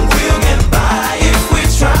side. We'll get by if we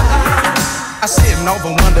try. I sitting over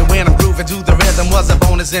wonder when I'm grooving to the rhythm. Was a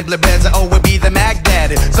bonus implementer, oh, it be the Mac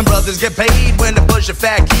Daddy. Some brothers get paid when they push a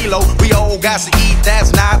fat kilo. We all got to eat,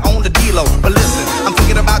 that's not on the D-Lo. But listen, I'm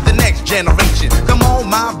thinking about the next generation. Come on,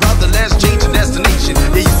 my brother, let's change the destination.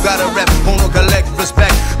 Yeah, you gotta rep, wanna collect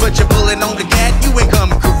respect, but you're pulling on the gat, you ain't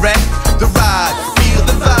coming correct. The ride, feel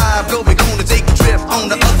the vibe, go, we gonna take a trip on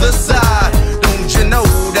the other side. Don't you know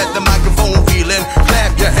that the microphone feeling?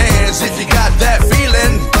 Clap your hands if you got that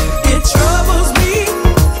feeling. It troubles me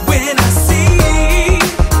when I see.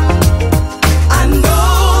 I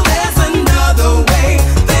know there's another way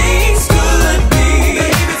things could be.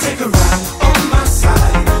 Baby, take a ride on my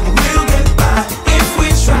side. We'll get by if we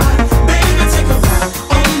try. Baby, take a ride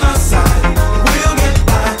on my side. We'll get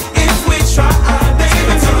by if we try.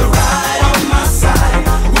 Baby, take a ride on my side.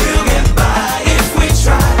 We'll get by if we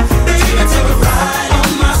try. Baby, take a ride on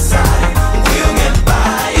my side. We'll get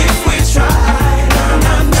by if we try. Na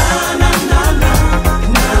na na.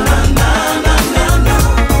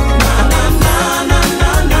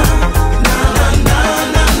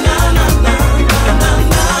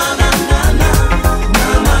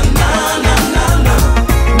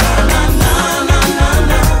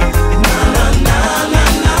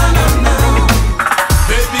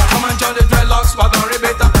 Baby, come and join the dreadlocks wagon,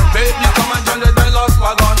 Rebecca. Baby, come and join the dreadlocks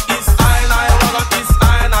wagon. It's I and I wagon, it's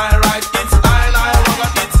I and I ride. It's I and I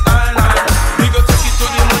wagon, it's I and I. We go take it to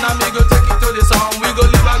the moon and we go take it to the sun. We go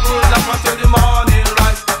live a good life until the morning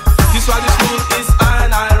rise. This why this food is I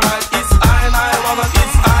and I ride. It's I and I wagon,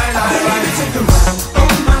 it's I and I ride. Baby, take a ride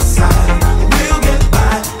on my side. We'll get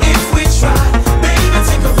by if we try. Baby,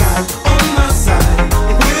 take a ride on my side.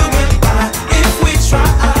 We'll get by if we try.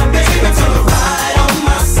 Baby, take a ride on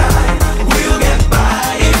my side. We'll get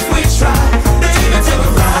by if we try. Baby, take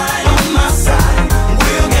a ride on my side.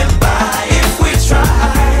 We'll get by if we try.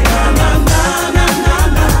 Na na na na na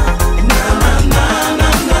na. Na na na na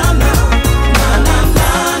na na. Na na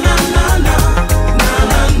na na na na. Na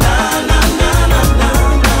na na na na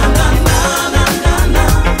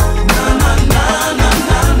na.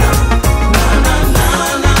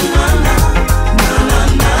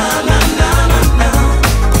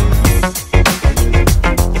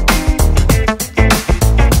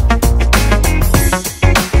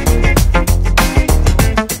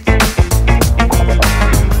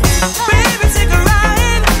 Baby, take a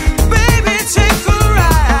ride. Baby, take a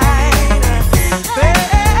ride.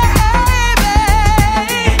 Baby,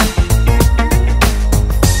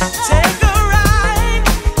 take a ride.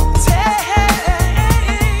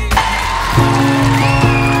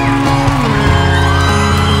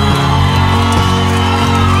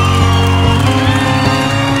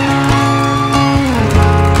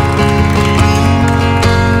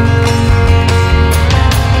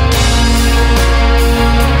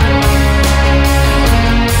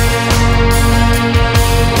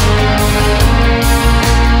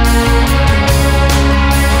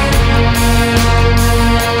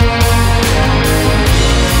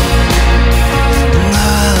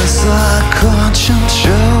 As a conscience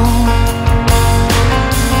show,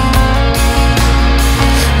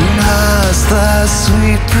 as the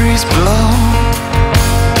sweet breeze blow,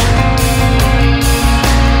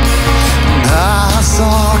 as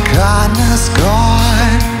all kindness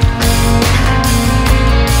gone,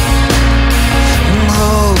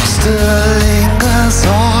 hope still lingers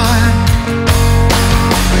on.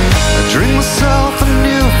 I dream myself a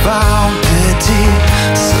newfound pity,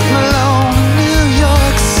 sitting alone in New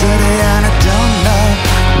York City.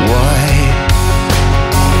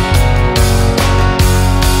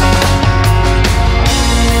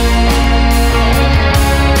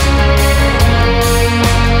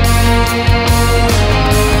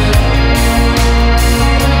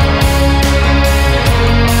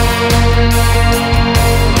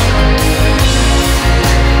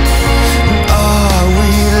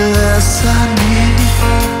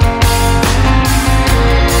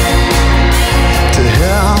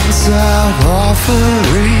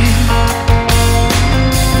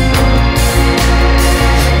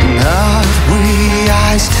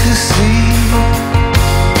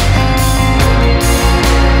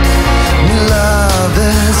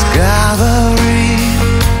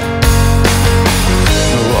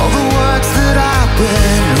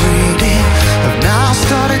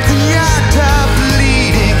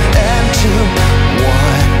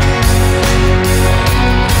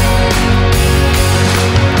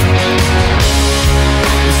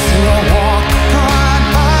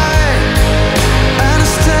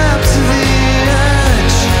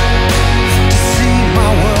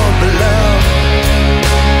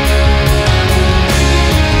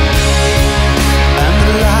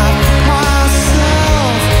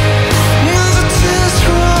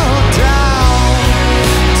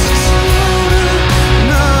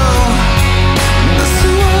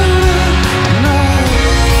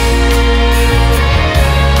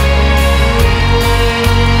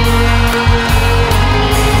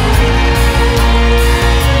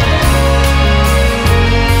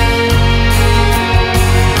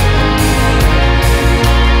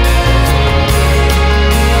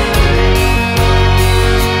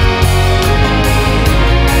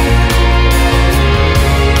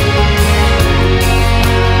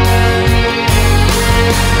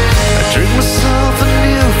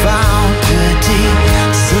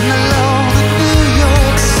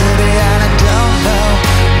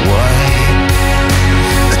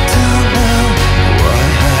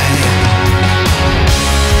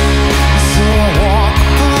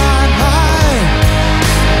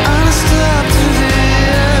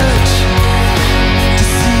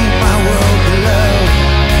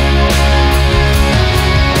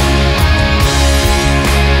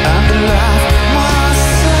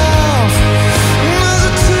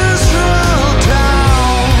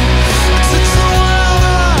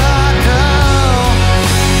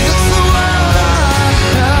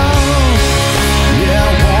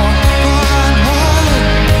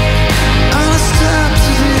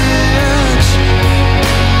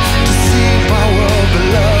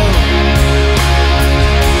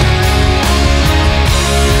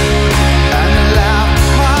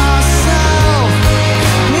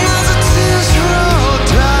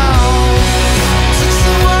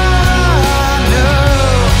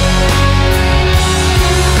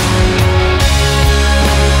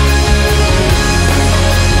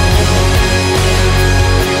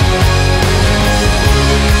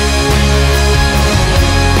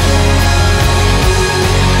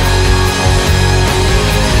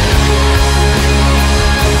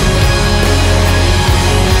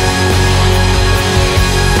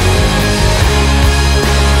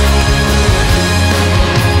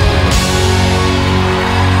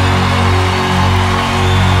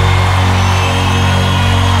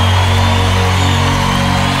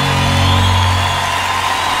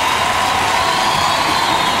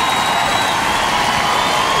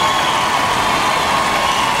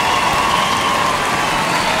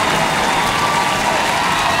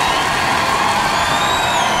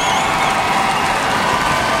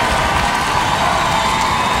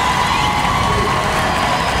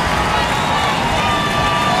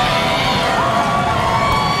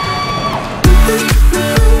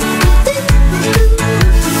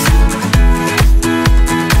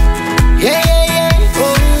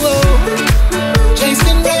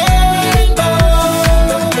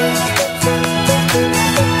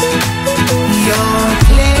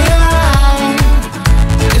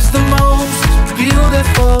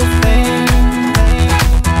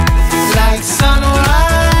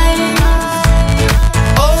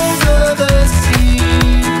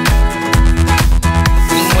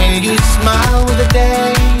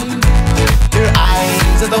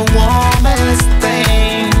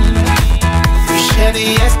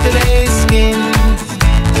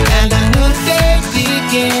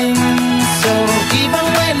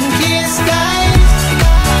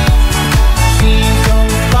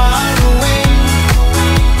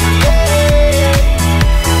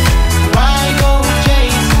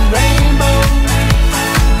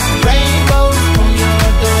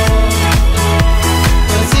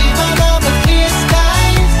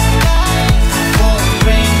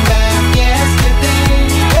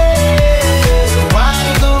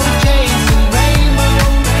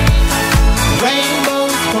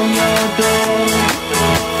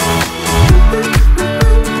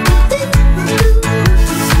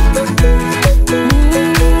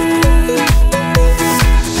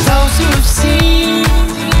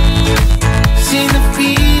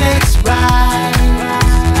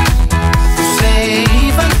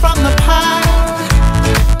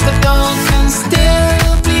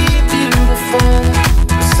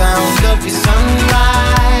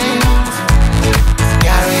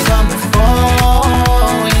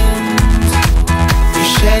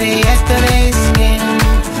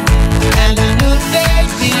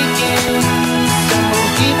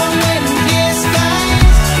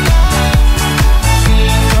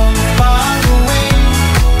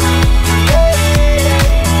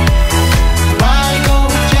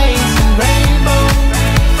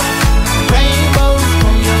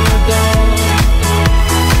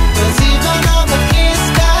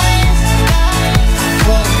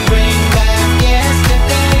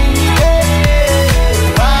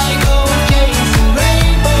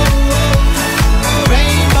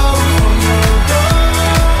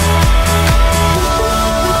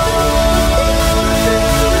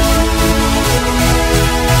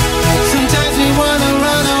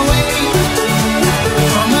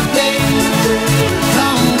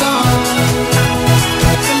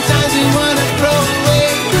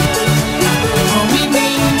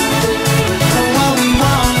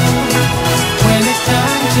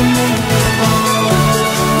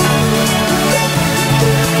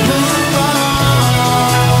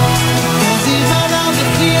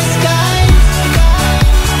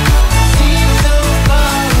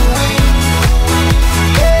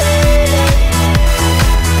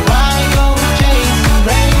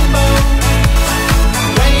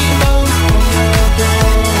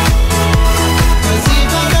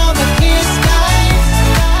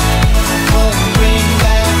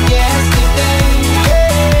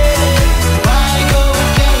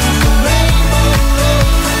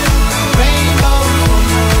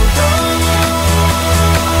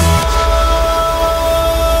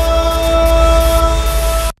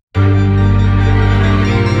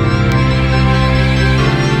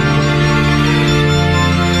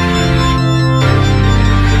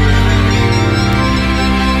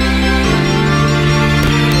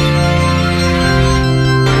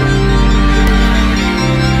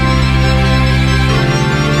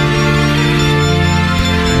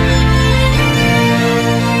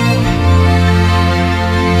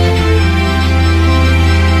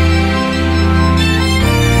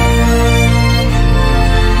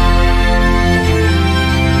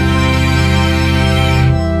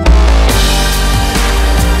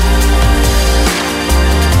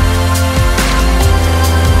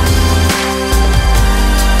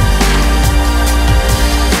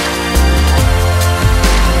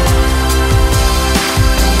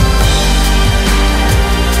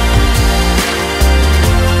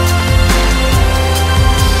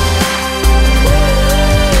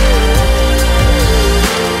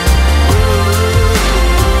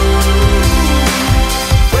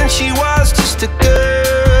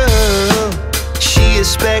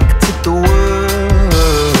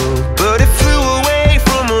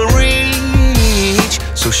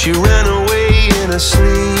 She ran away in her sleep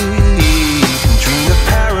and dreamed of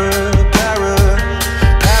paradise,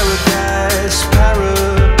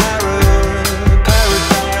 paradise.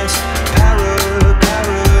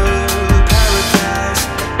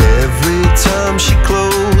 Every time she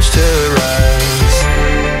closed her eyes.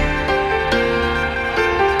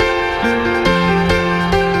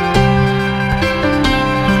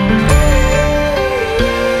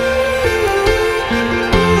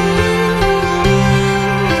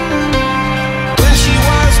 When she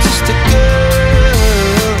was just a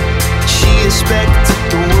girl, she expected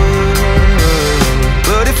the world,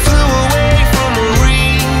 but it flew away from her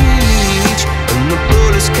reach, and the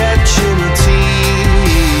bullets catching her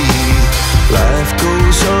teeth. Life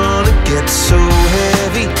goes on, it gets so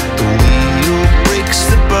heavy, the wheel breaks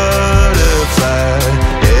the butterfly.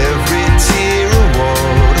 Every tear a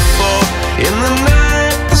waterfall. In the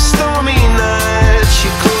night, the stormy night, she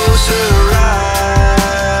closed her eyes.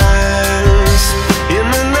 In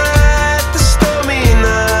the night, the stormy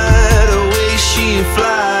night, away she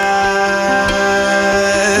flies.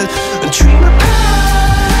 A dream of paradise,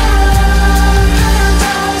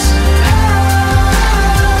 paradise.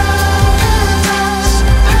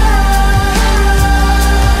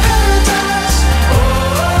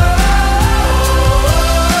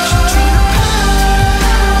 She dreamed of paradise.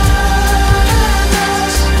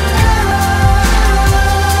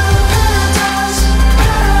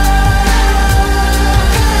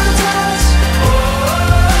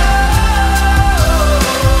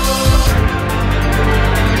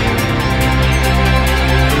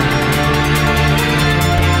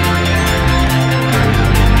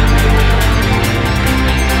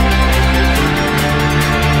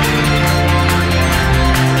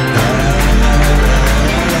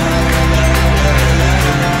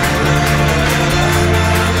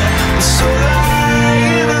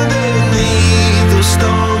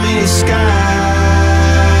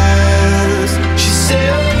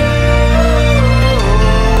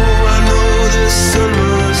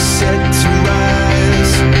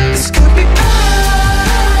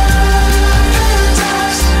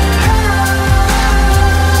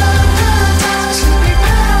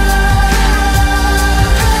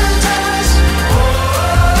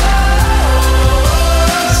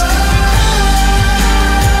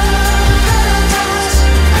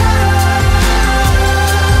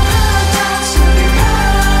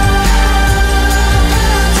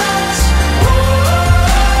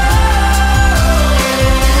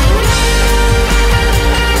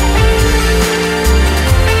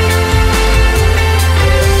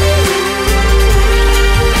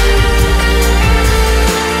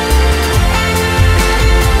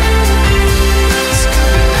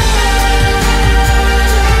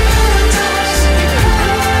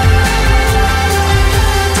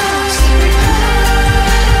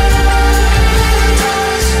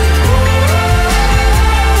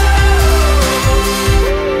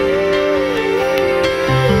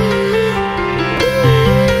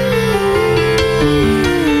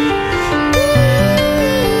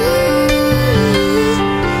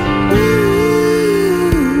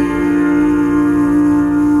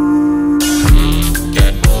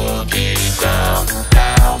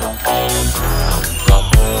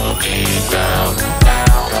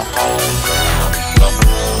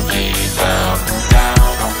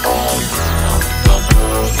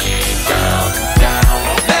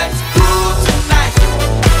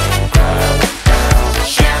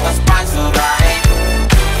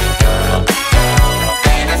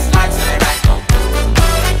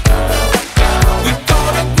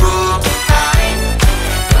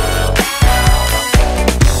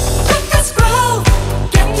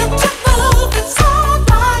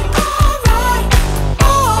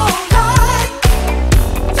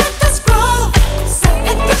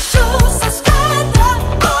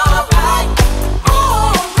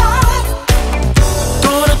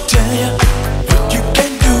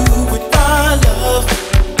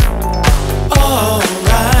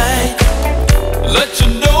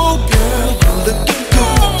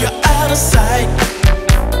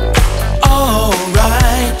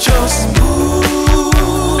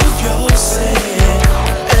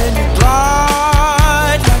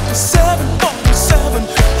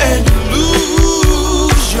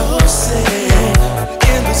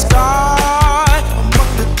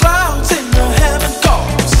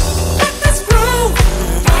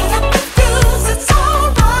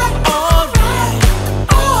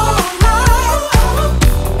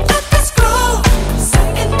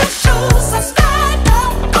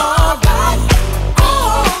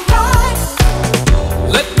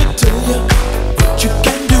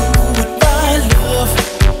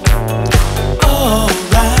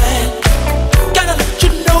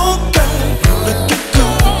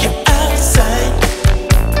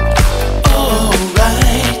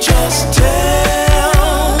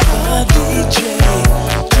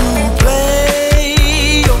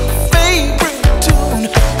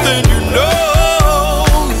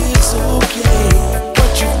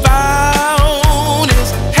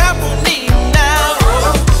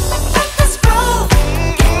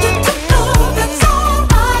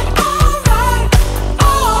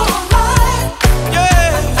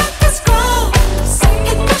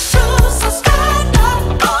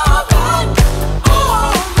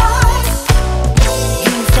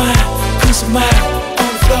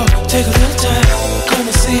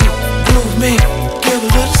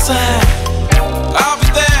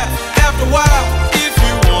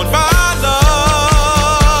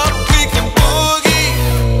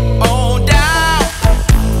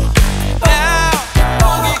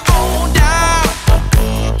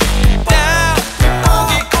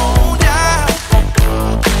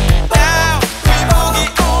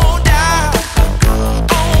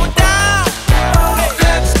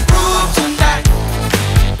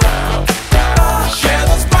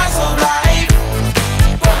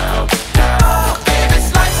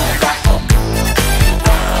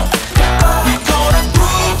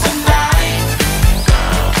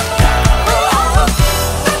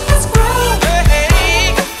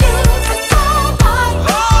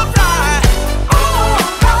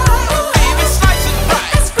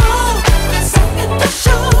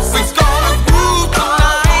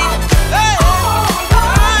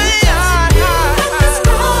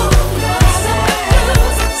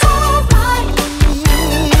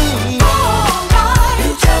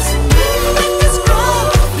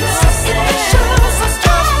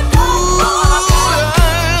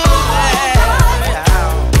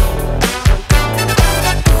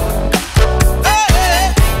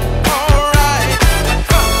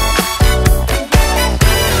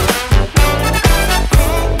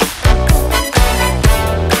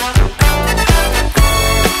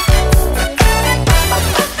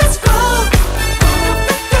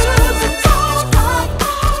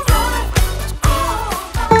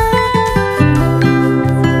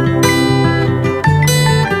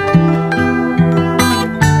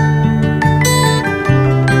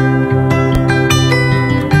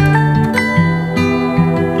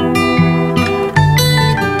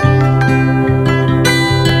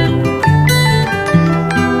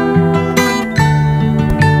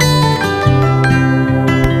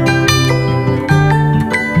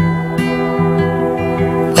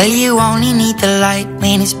 Well, you only need the light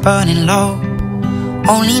when it's burning low.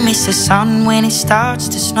 Only miss the sun when it starts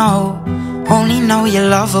to snow. Only know you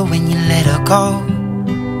love her when you let her go.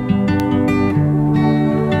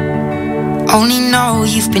 Only know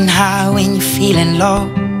you've been high when you're feeling low.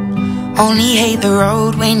 Only hate the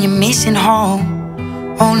road when you're missing home.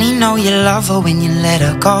 Only know you love her when you let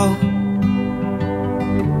her go.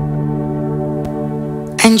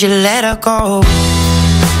 And you let her go.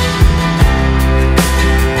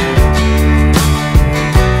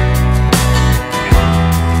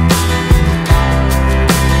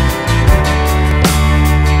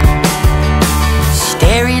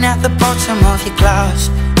 Staring at the bottom of your glass,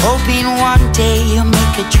 hoping one day you'll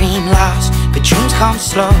make a dream last. But dreams come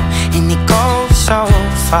slow and they go so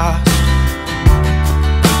fast.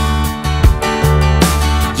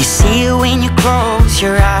 You see it when you close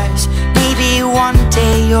your eyes. Maybe one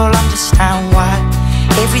day you'll understand why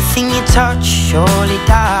everything you touch surely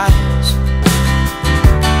dies.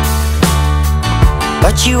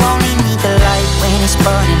 But you only need the light when it's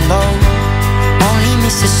burning low. Only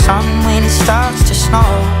miss the sun when it starts to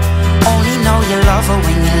snow. Only know you love her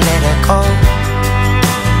when you let her go.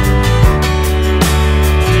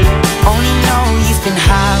 Only know you've been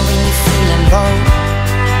high when you're feeling low.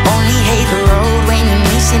 Only hate the road when you're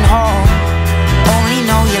missing home. Only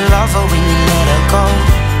know you love her when you let her go.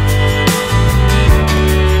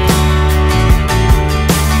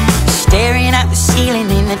 Staring at the ceiling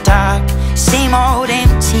in the dark, same old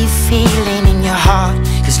empty feeling in your heart.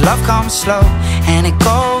 Cause love comes slow and it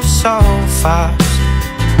goes so fast.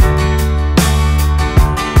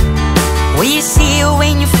 Well, you see her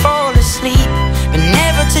when you fall asleep, but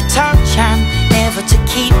never to touch and never to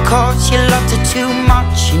keep. Cause you loved her too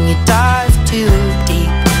much and you dive too deep.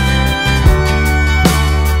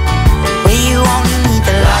 Well, you only need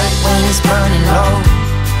the light when it's burning low.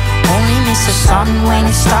 Only miss the sun when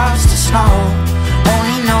it starts to snow.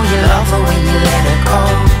 Only know you love her when you let her go.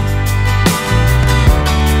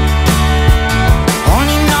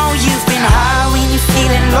 Only know you've been high when you're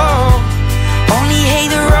feeling low. Only hate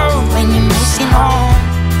the road when you're missing home.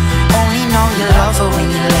 Only know you love her when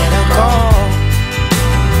you let her go.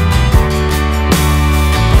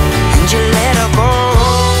 And you let her go.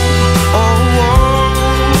 Oh, oh,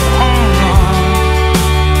 oh, oh.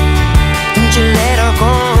 And you let her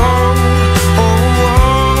go. Oh, oh,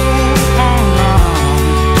 oh, oh.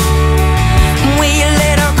 Will you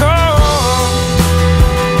let her go?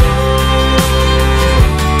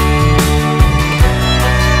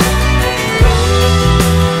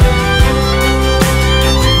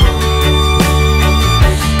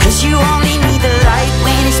 You only need the light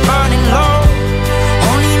when it's burning low.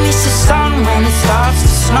 Only miss the sun when it starts to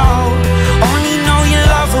snow. Only know you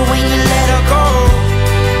love her when you let her go.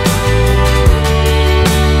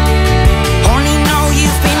 Only know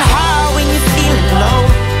you've been high when you're feeling low.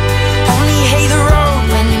 Only hate the road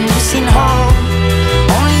when you're missing home.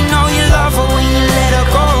 Only know you love her when you let her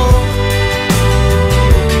go.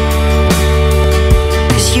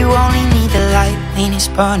 Cause you only need the light when it's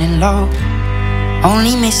burning low.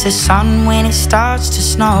 Only miss the sun when it starts to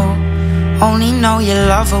snow. Only know you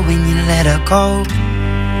love her when you let her go.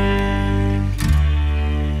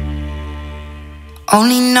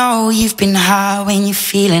 Only know you've been high when you're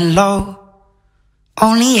feeling low.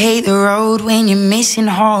 Only hate the road when you're missing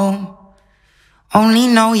home. Only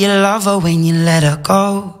know you love her when you let her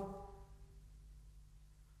go.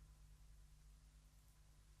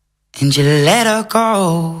 And you let her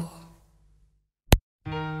go.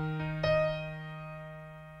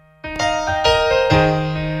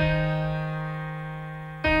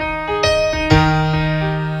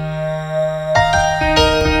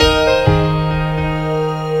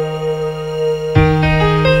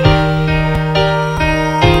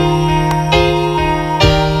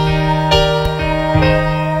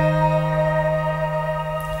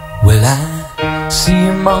 See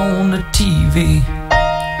him on the TV,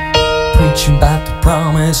 preaching about the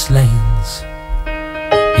promised lands.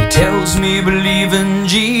 He tells me believe in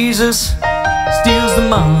Jesus steals the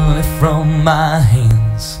money from my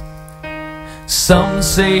hands. Some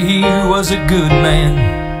say he was a good man,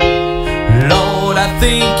 Lord, I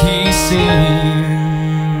think he's sinned.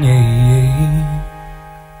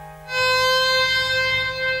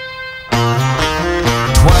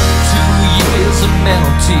 22 years of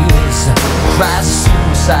mental tears, tries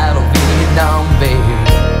suicidal Vietnam vet.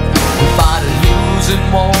 We fought a losing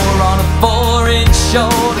war on a foreign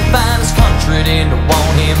shore to find his country and to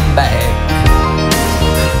want him back.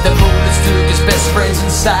 The bullets took his best friends in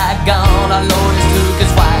Saigon. Our lawyers took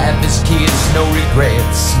his wife, his kids, no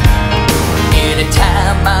regrets.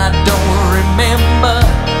 Anytime I don't remember,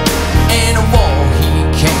 in a war he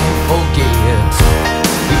came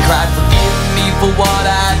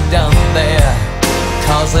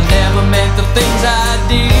never meant the things I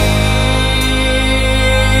did.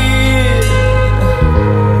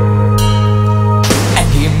 And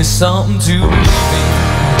give me something to believe in,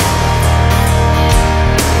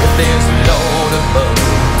 if there's a Lord above.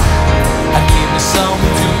 And give me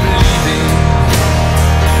something to believe in,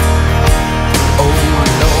 oh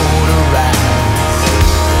Lord arise.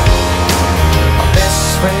 My best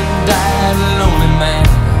friend died a lonely man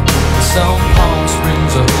in some Palm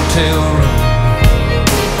Springs hotel room.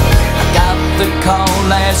 I got the call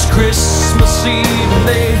last Christmas Eve and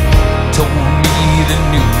they told me the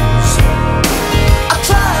news. I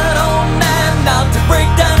tried all night not to break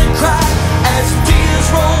down and cry as tears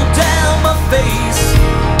rolled down my face.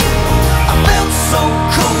 I felt so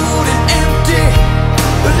cold and empty,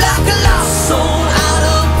 like a lost soul out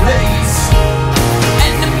of place.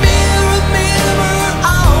 And the mirror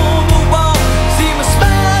on the wall, see my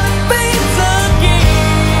smiling face again.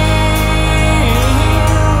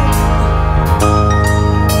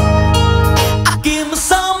 I give me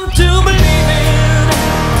something to believe in.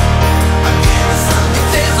 I give me something. If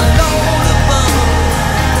there's a Lord above,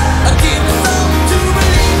 I give me something to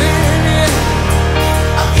believe in.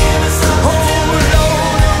 I give me something. Oh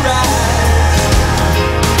Lord arise.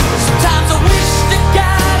 Sometimes I wish to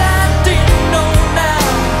God I didn't know now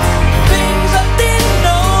things I didn't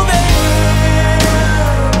know then.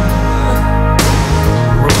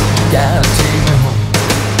 Road gotta take me home.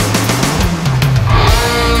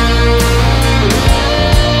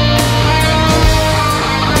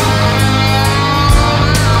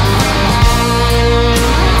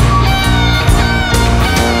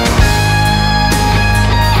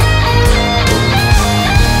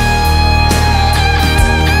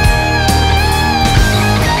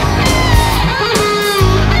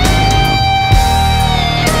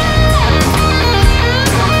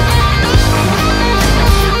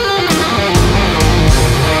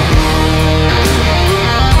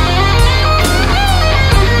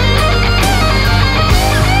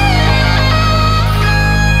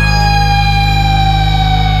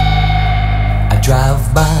 I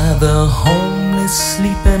drive by the homeless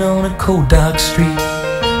sleeping on a cold dark street,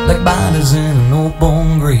 like bodies in an old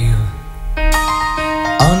bone grave.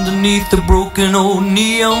 Underneath the broken old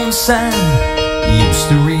neon sign, used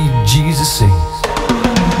to read Jesus says.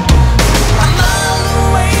 A mile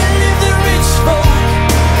away live the rich folk,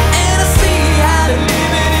 and I see how they're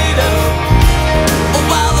living it up.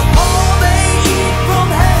 While the poor they eat from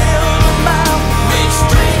hell's mouth, rich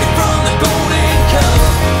drinking from the golden cup.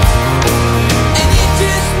 And it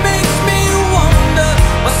just makes me wonder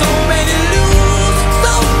why so many lose,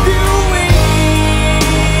 so few win.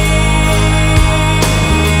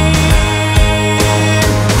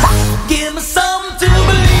 Give me something to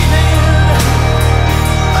believe in.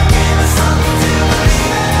 Give me something to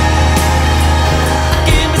believe in.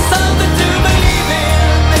 Give me something to believe in.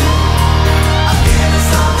 Give me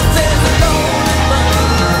something. There's a Lord above.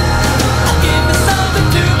 Give me something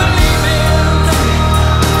to believe in.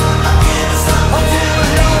 Give me something to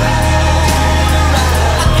believe in.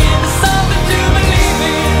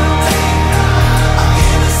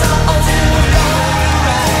 Give me something to believe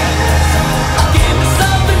in. Give me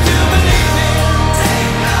something to believe in.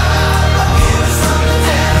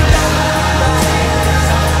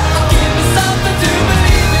 Give me something to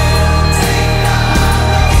believe in.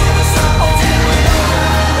 Give me something to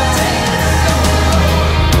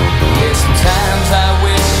Yeah, sometimes I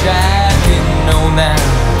wish I didn't know now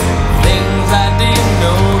things I didn't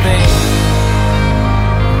know then.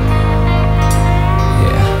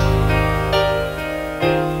 Yeah.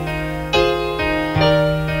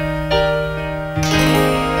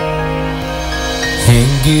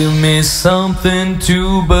 And give me something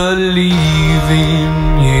to believe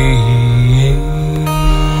in, yeah.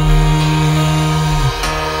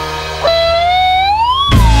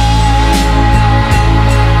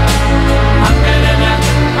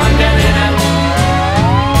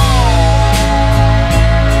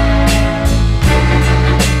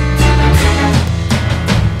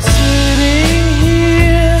 Sitting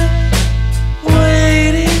here,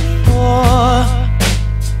 waiting for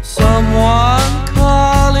someone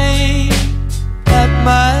calling at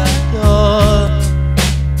my door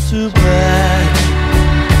to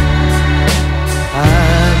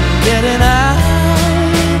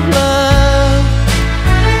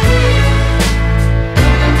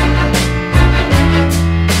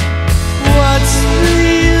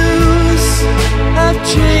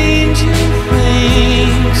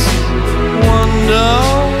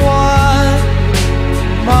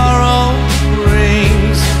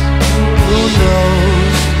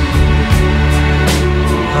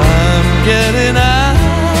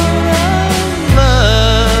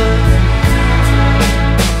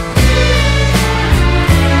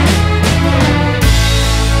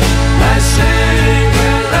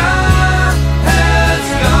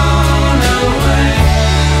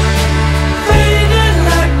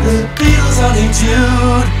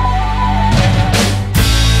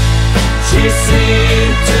We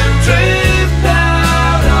seem to drift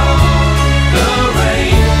out on the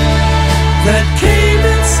rain that came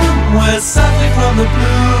in somewhere softly from the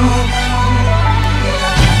blue.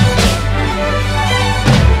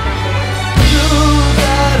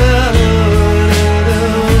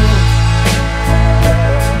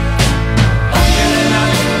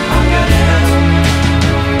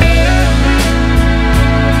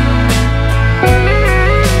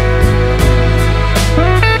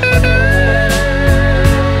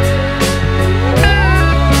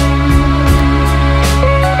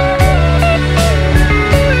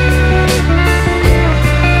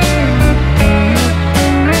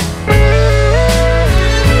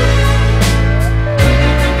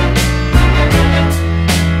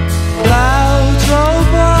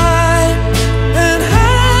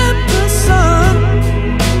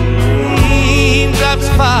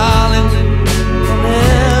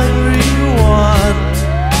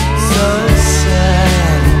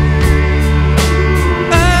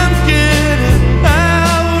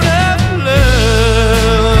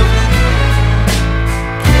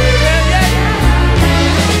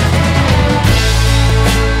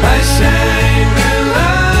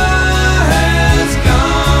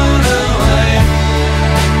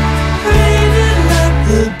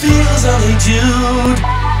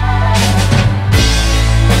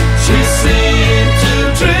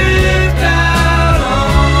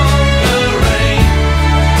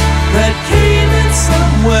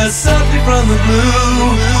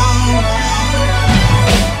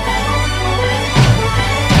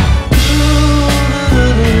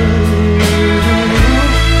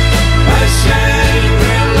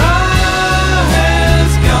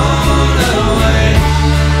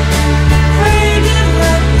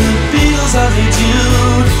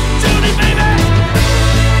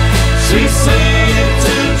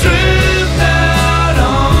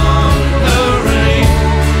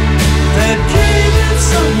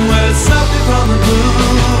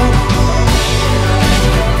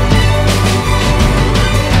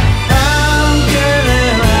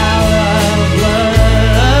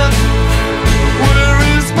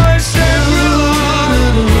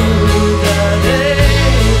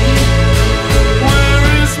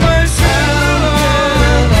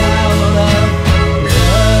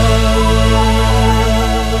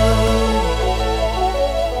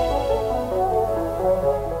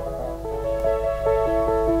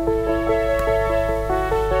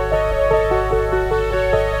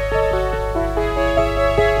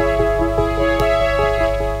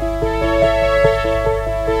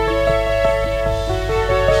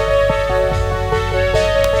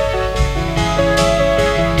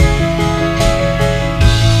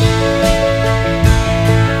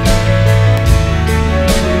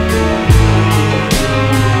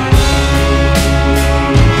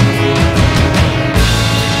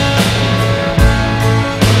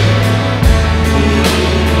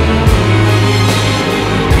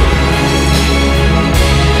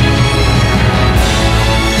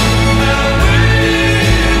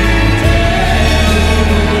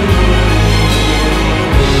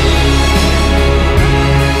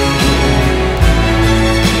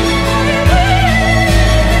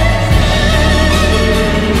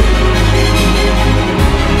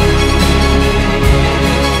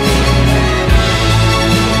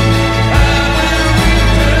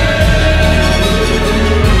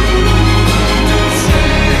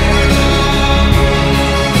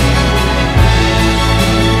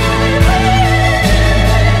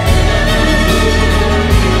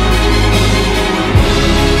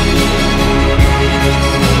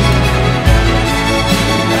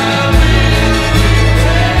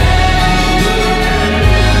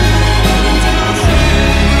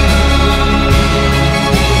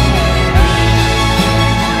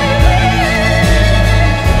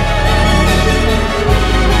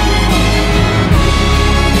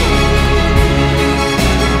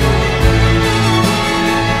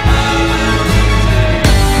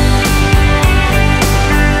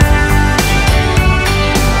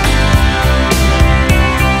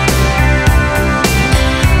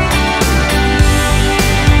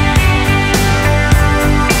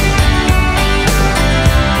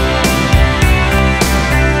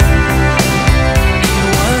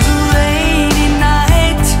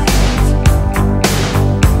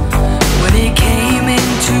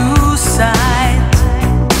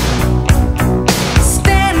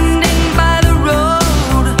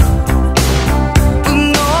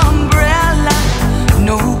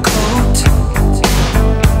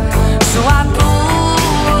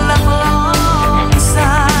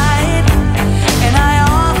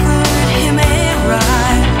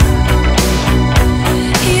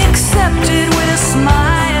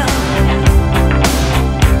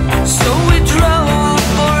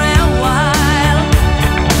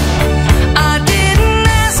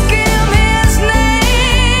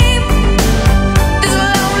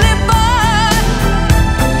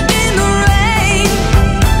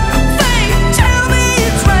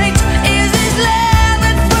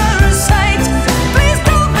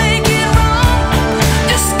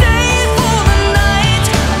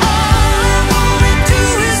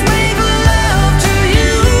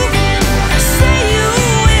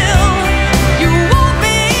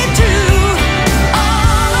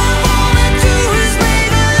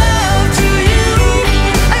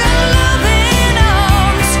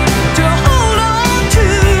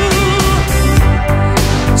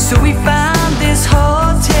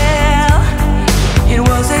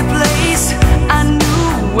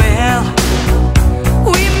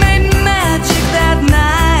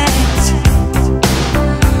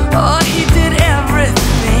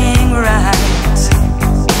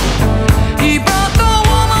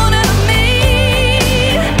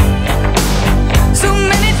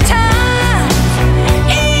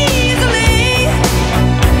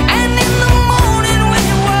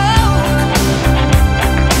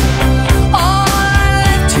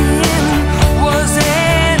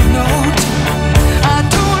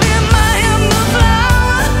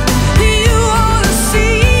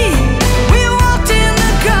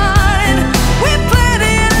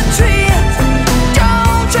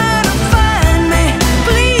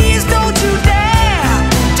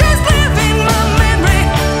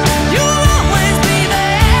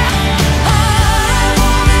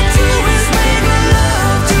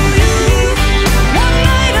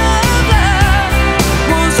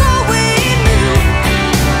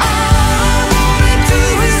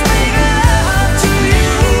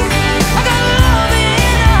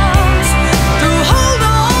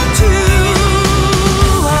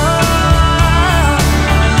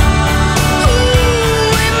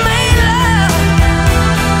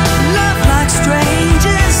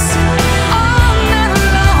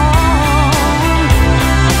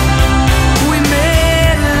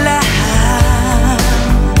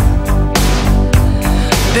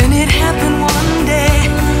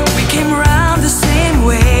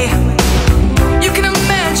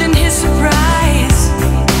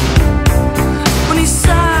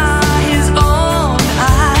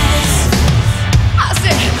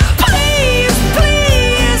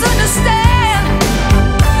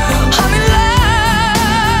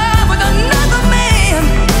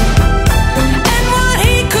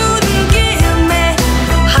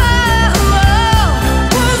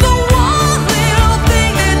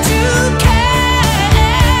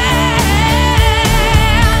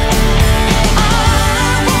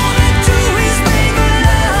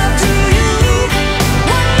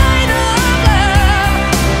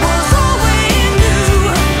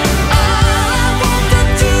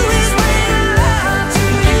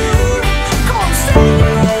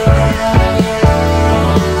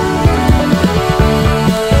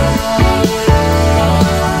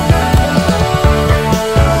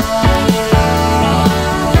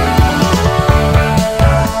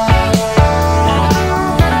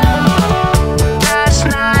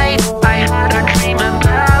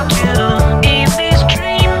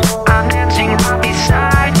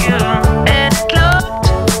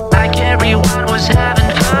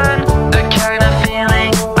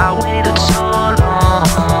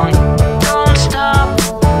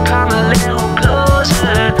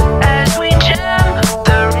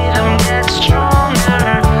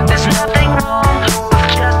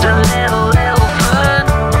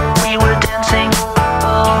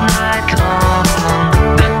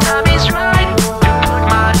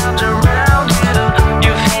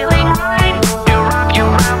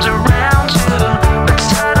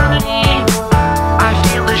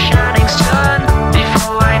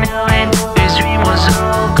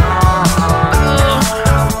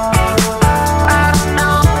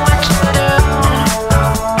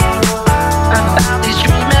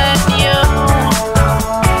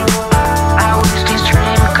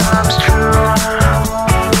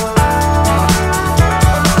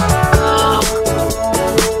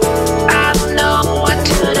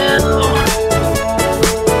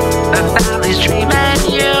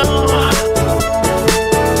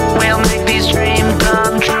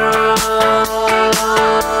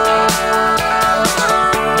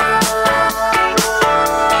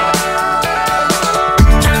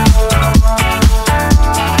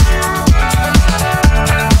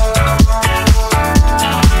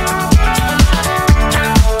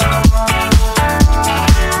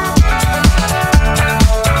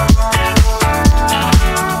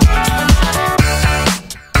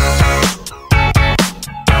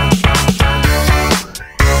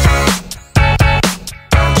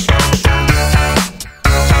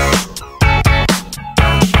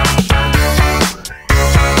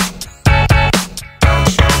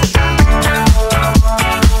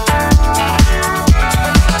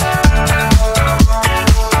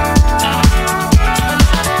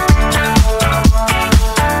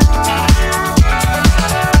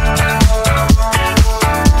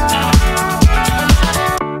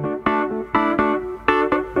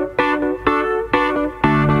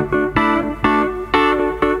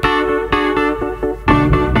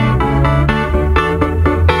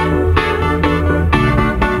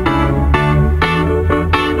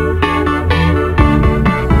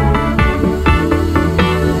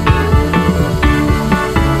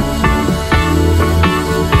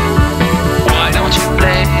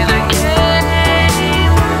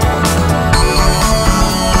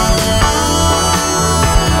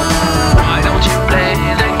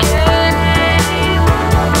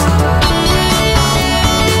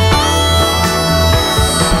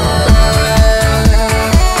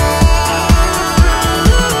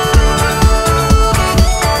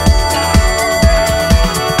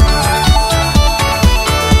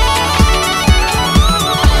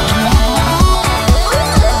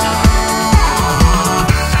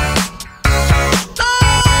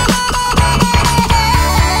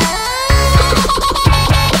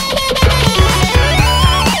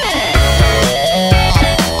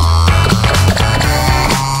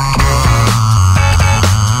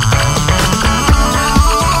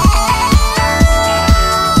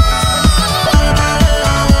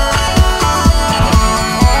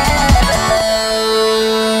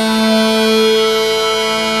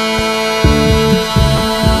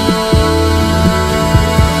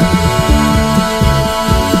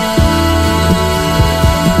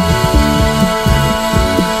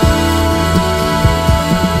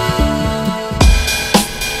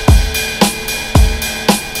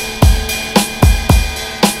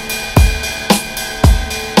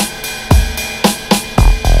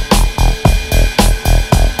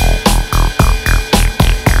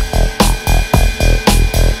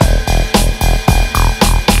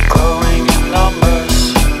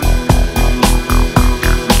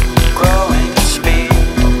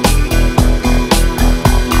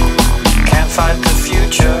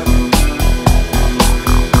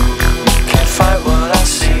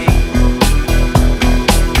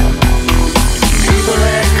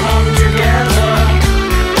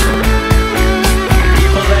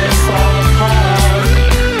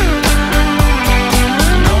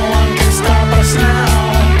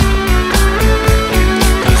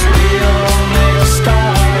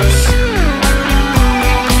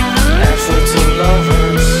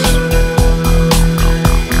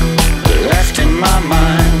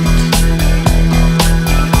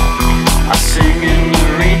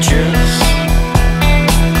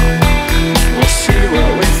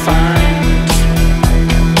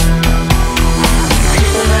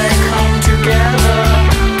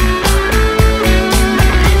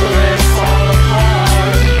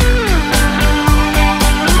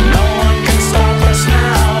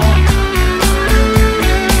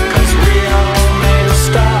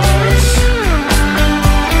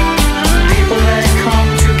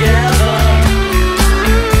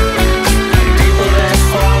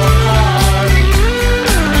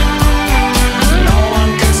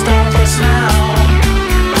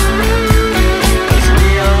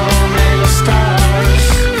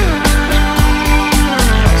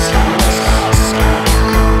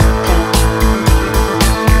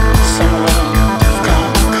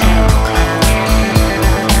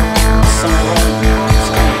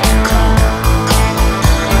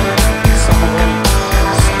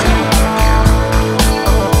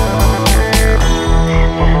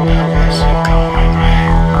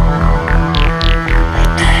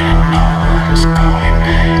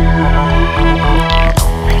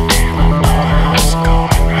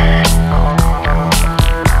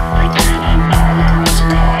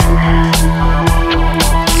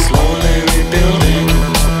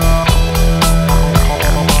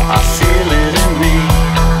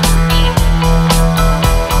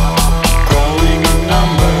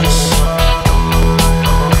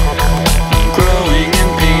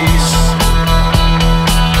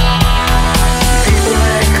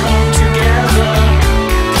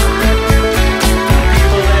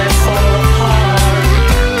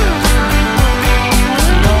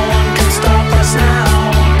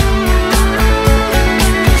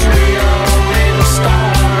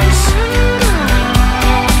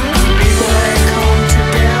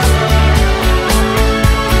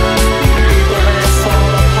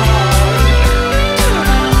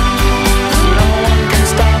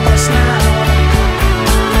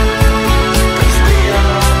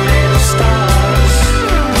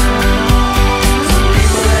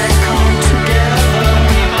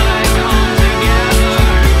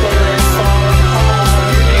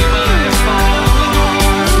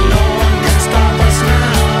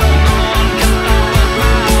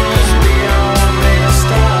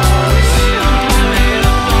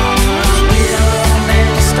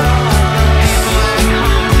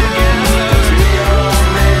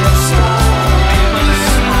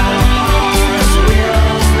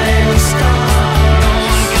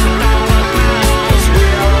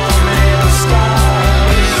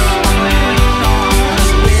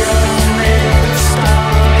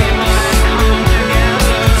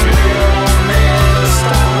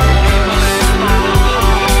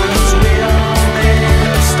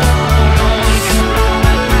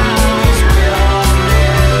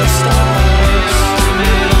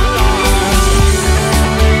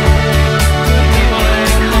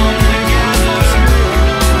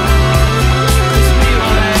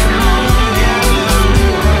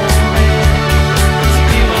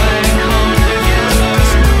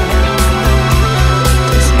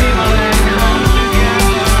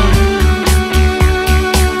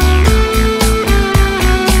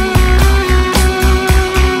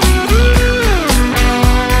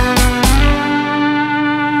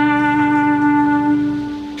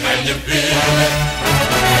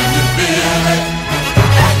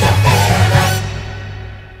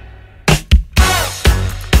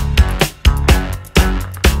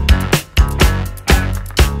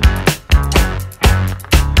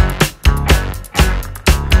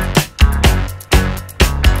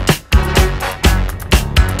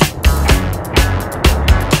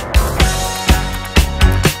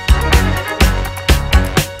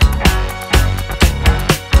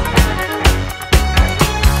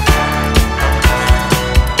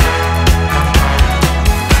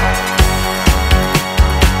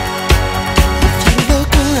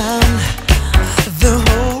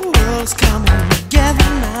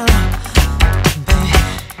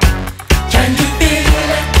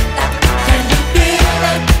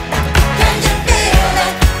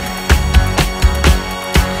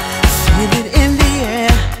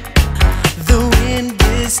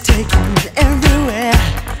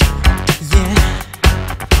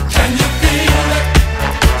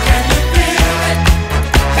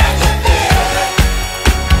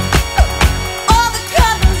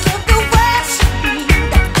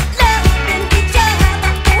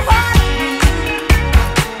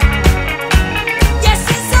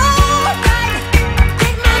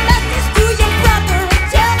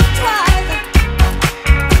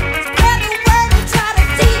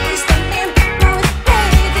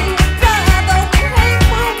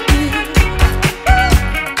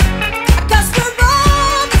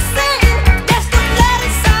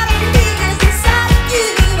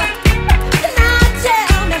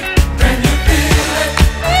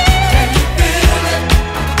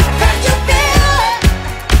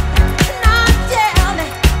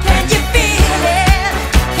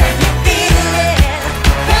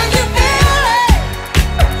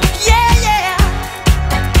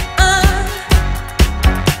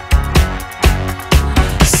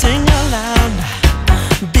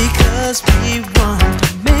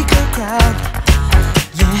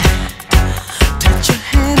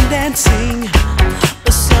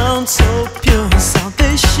 one so pure,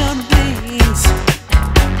 salvation bleeds.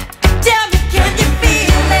 Tell me, can you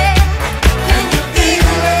feel it? Can you feel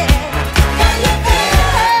it? Can you feel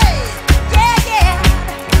it? Yeah, yeah.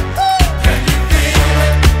 Ooh. Can you feel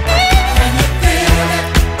it? Can you feel it?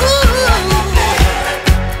 Ooh.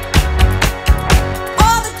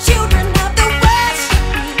 All the children of the world should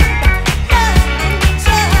be loving each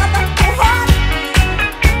other wholeheartedly.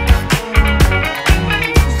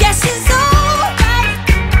 Yes, it's alright.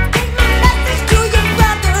 Take my message to your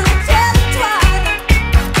brother and tell him twice.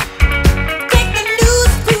 Take the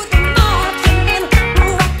news to the marching men who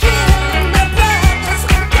are killing their brothers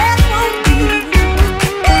when death won't do.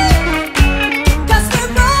 'Cause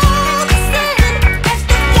we're all the same. Yes,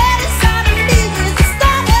 the blood inside of me is the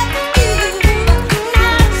start of you.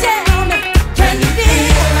 Now tell me, can you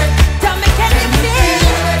feel it? Tell me, can you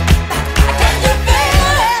feel it? Can you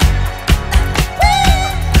feel it?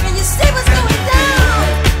 Can you see what's going down?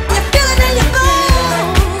 You feel it in your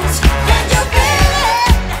bones. Can you feel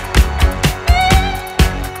it?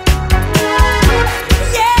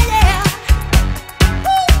 Yeah, yeah.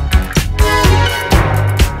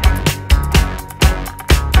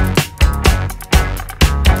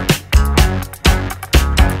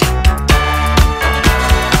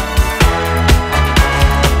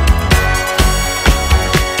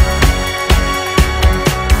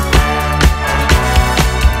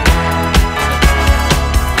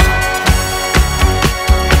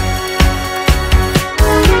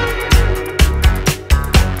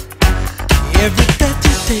 Every breath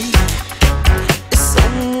you take is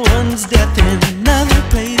someone's death in another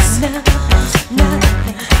place.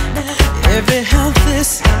 Every healthy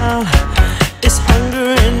hour is hunger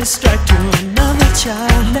and strike to another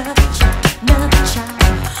child.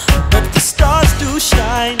 But the stars do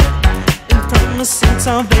shine in promising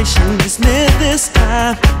salvation is near this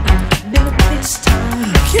time.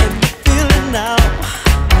 Can you feel it now?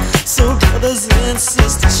 So brothers and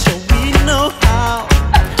sisters, shall we know how?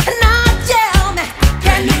 Now tell me,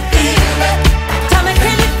 can you feel it? Tell me,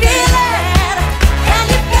 can you feel it? Can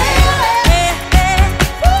you feel it?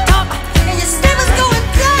 Can you see what's going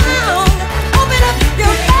down? Open up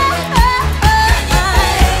your mind.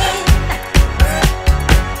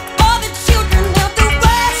 All the children of the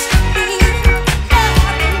world should be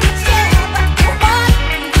loving each other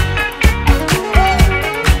wholeheartedly.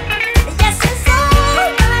 Yes, it's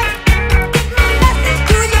alright. Take my message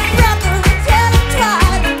to your brother and tell him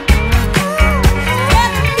twice. Get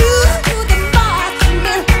the news to the marching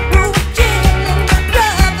men who are killing their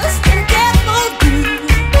brothers when death won't do.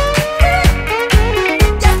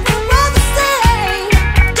 Yes, we're all the same.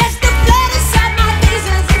 Yes, the blood inside my veins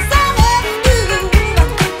is inside of you.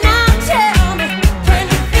 Now tell me, can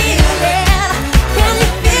you feel it? Can you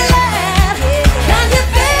feel it? Can you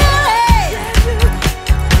feel it?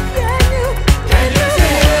 Can you feel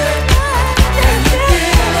it? Can you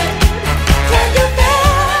feel it? Can you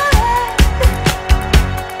feel it?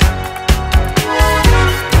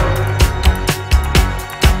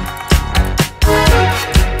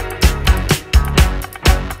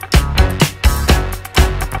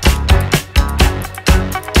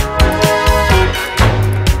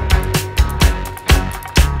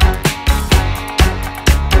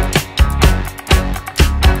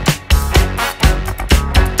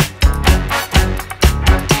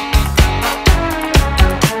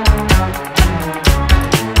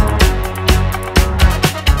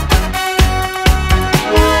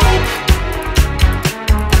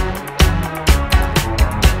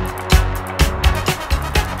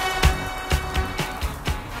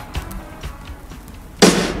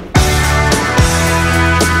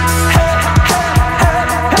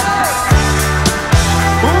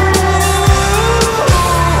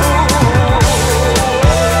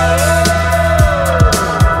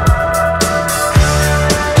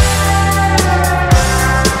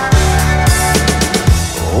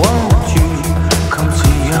 Won't you come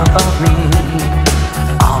see about me?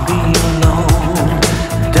 I'll be alone,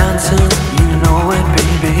 dancing, you know it,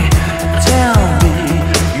 baby. Tell me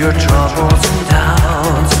your troubles and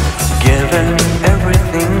doubts, giving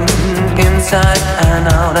everything inside and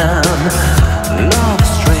out. And love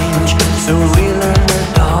strange, so real in the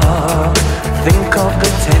dark. Think of the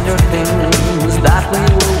tender things that we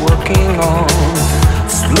were working on.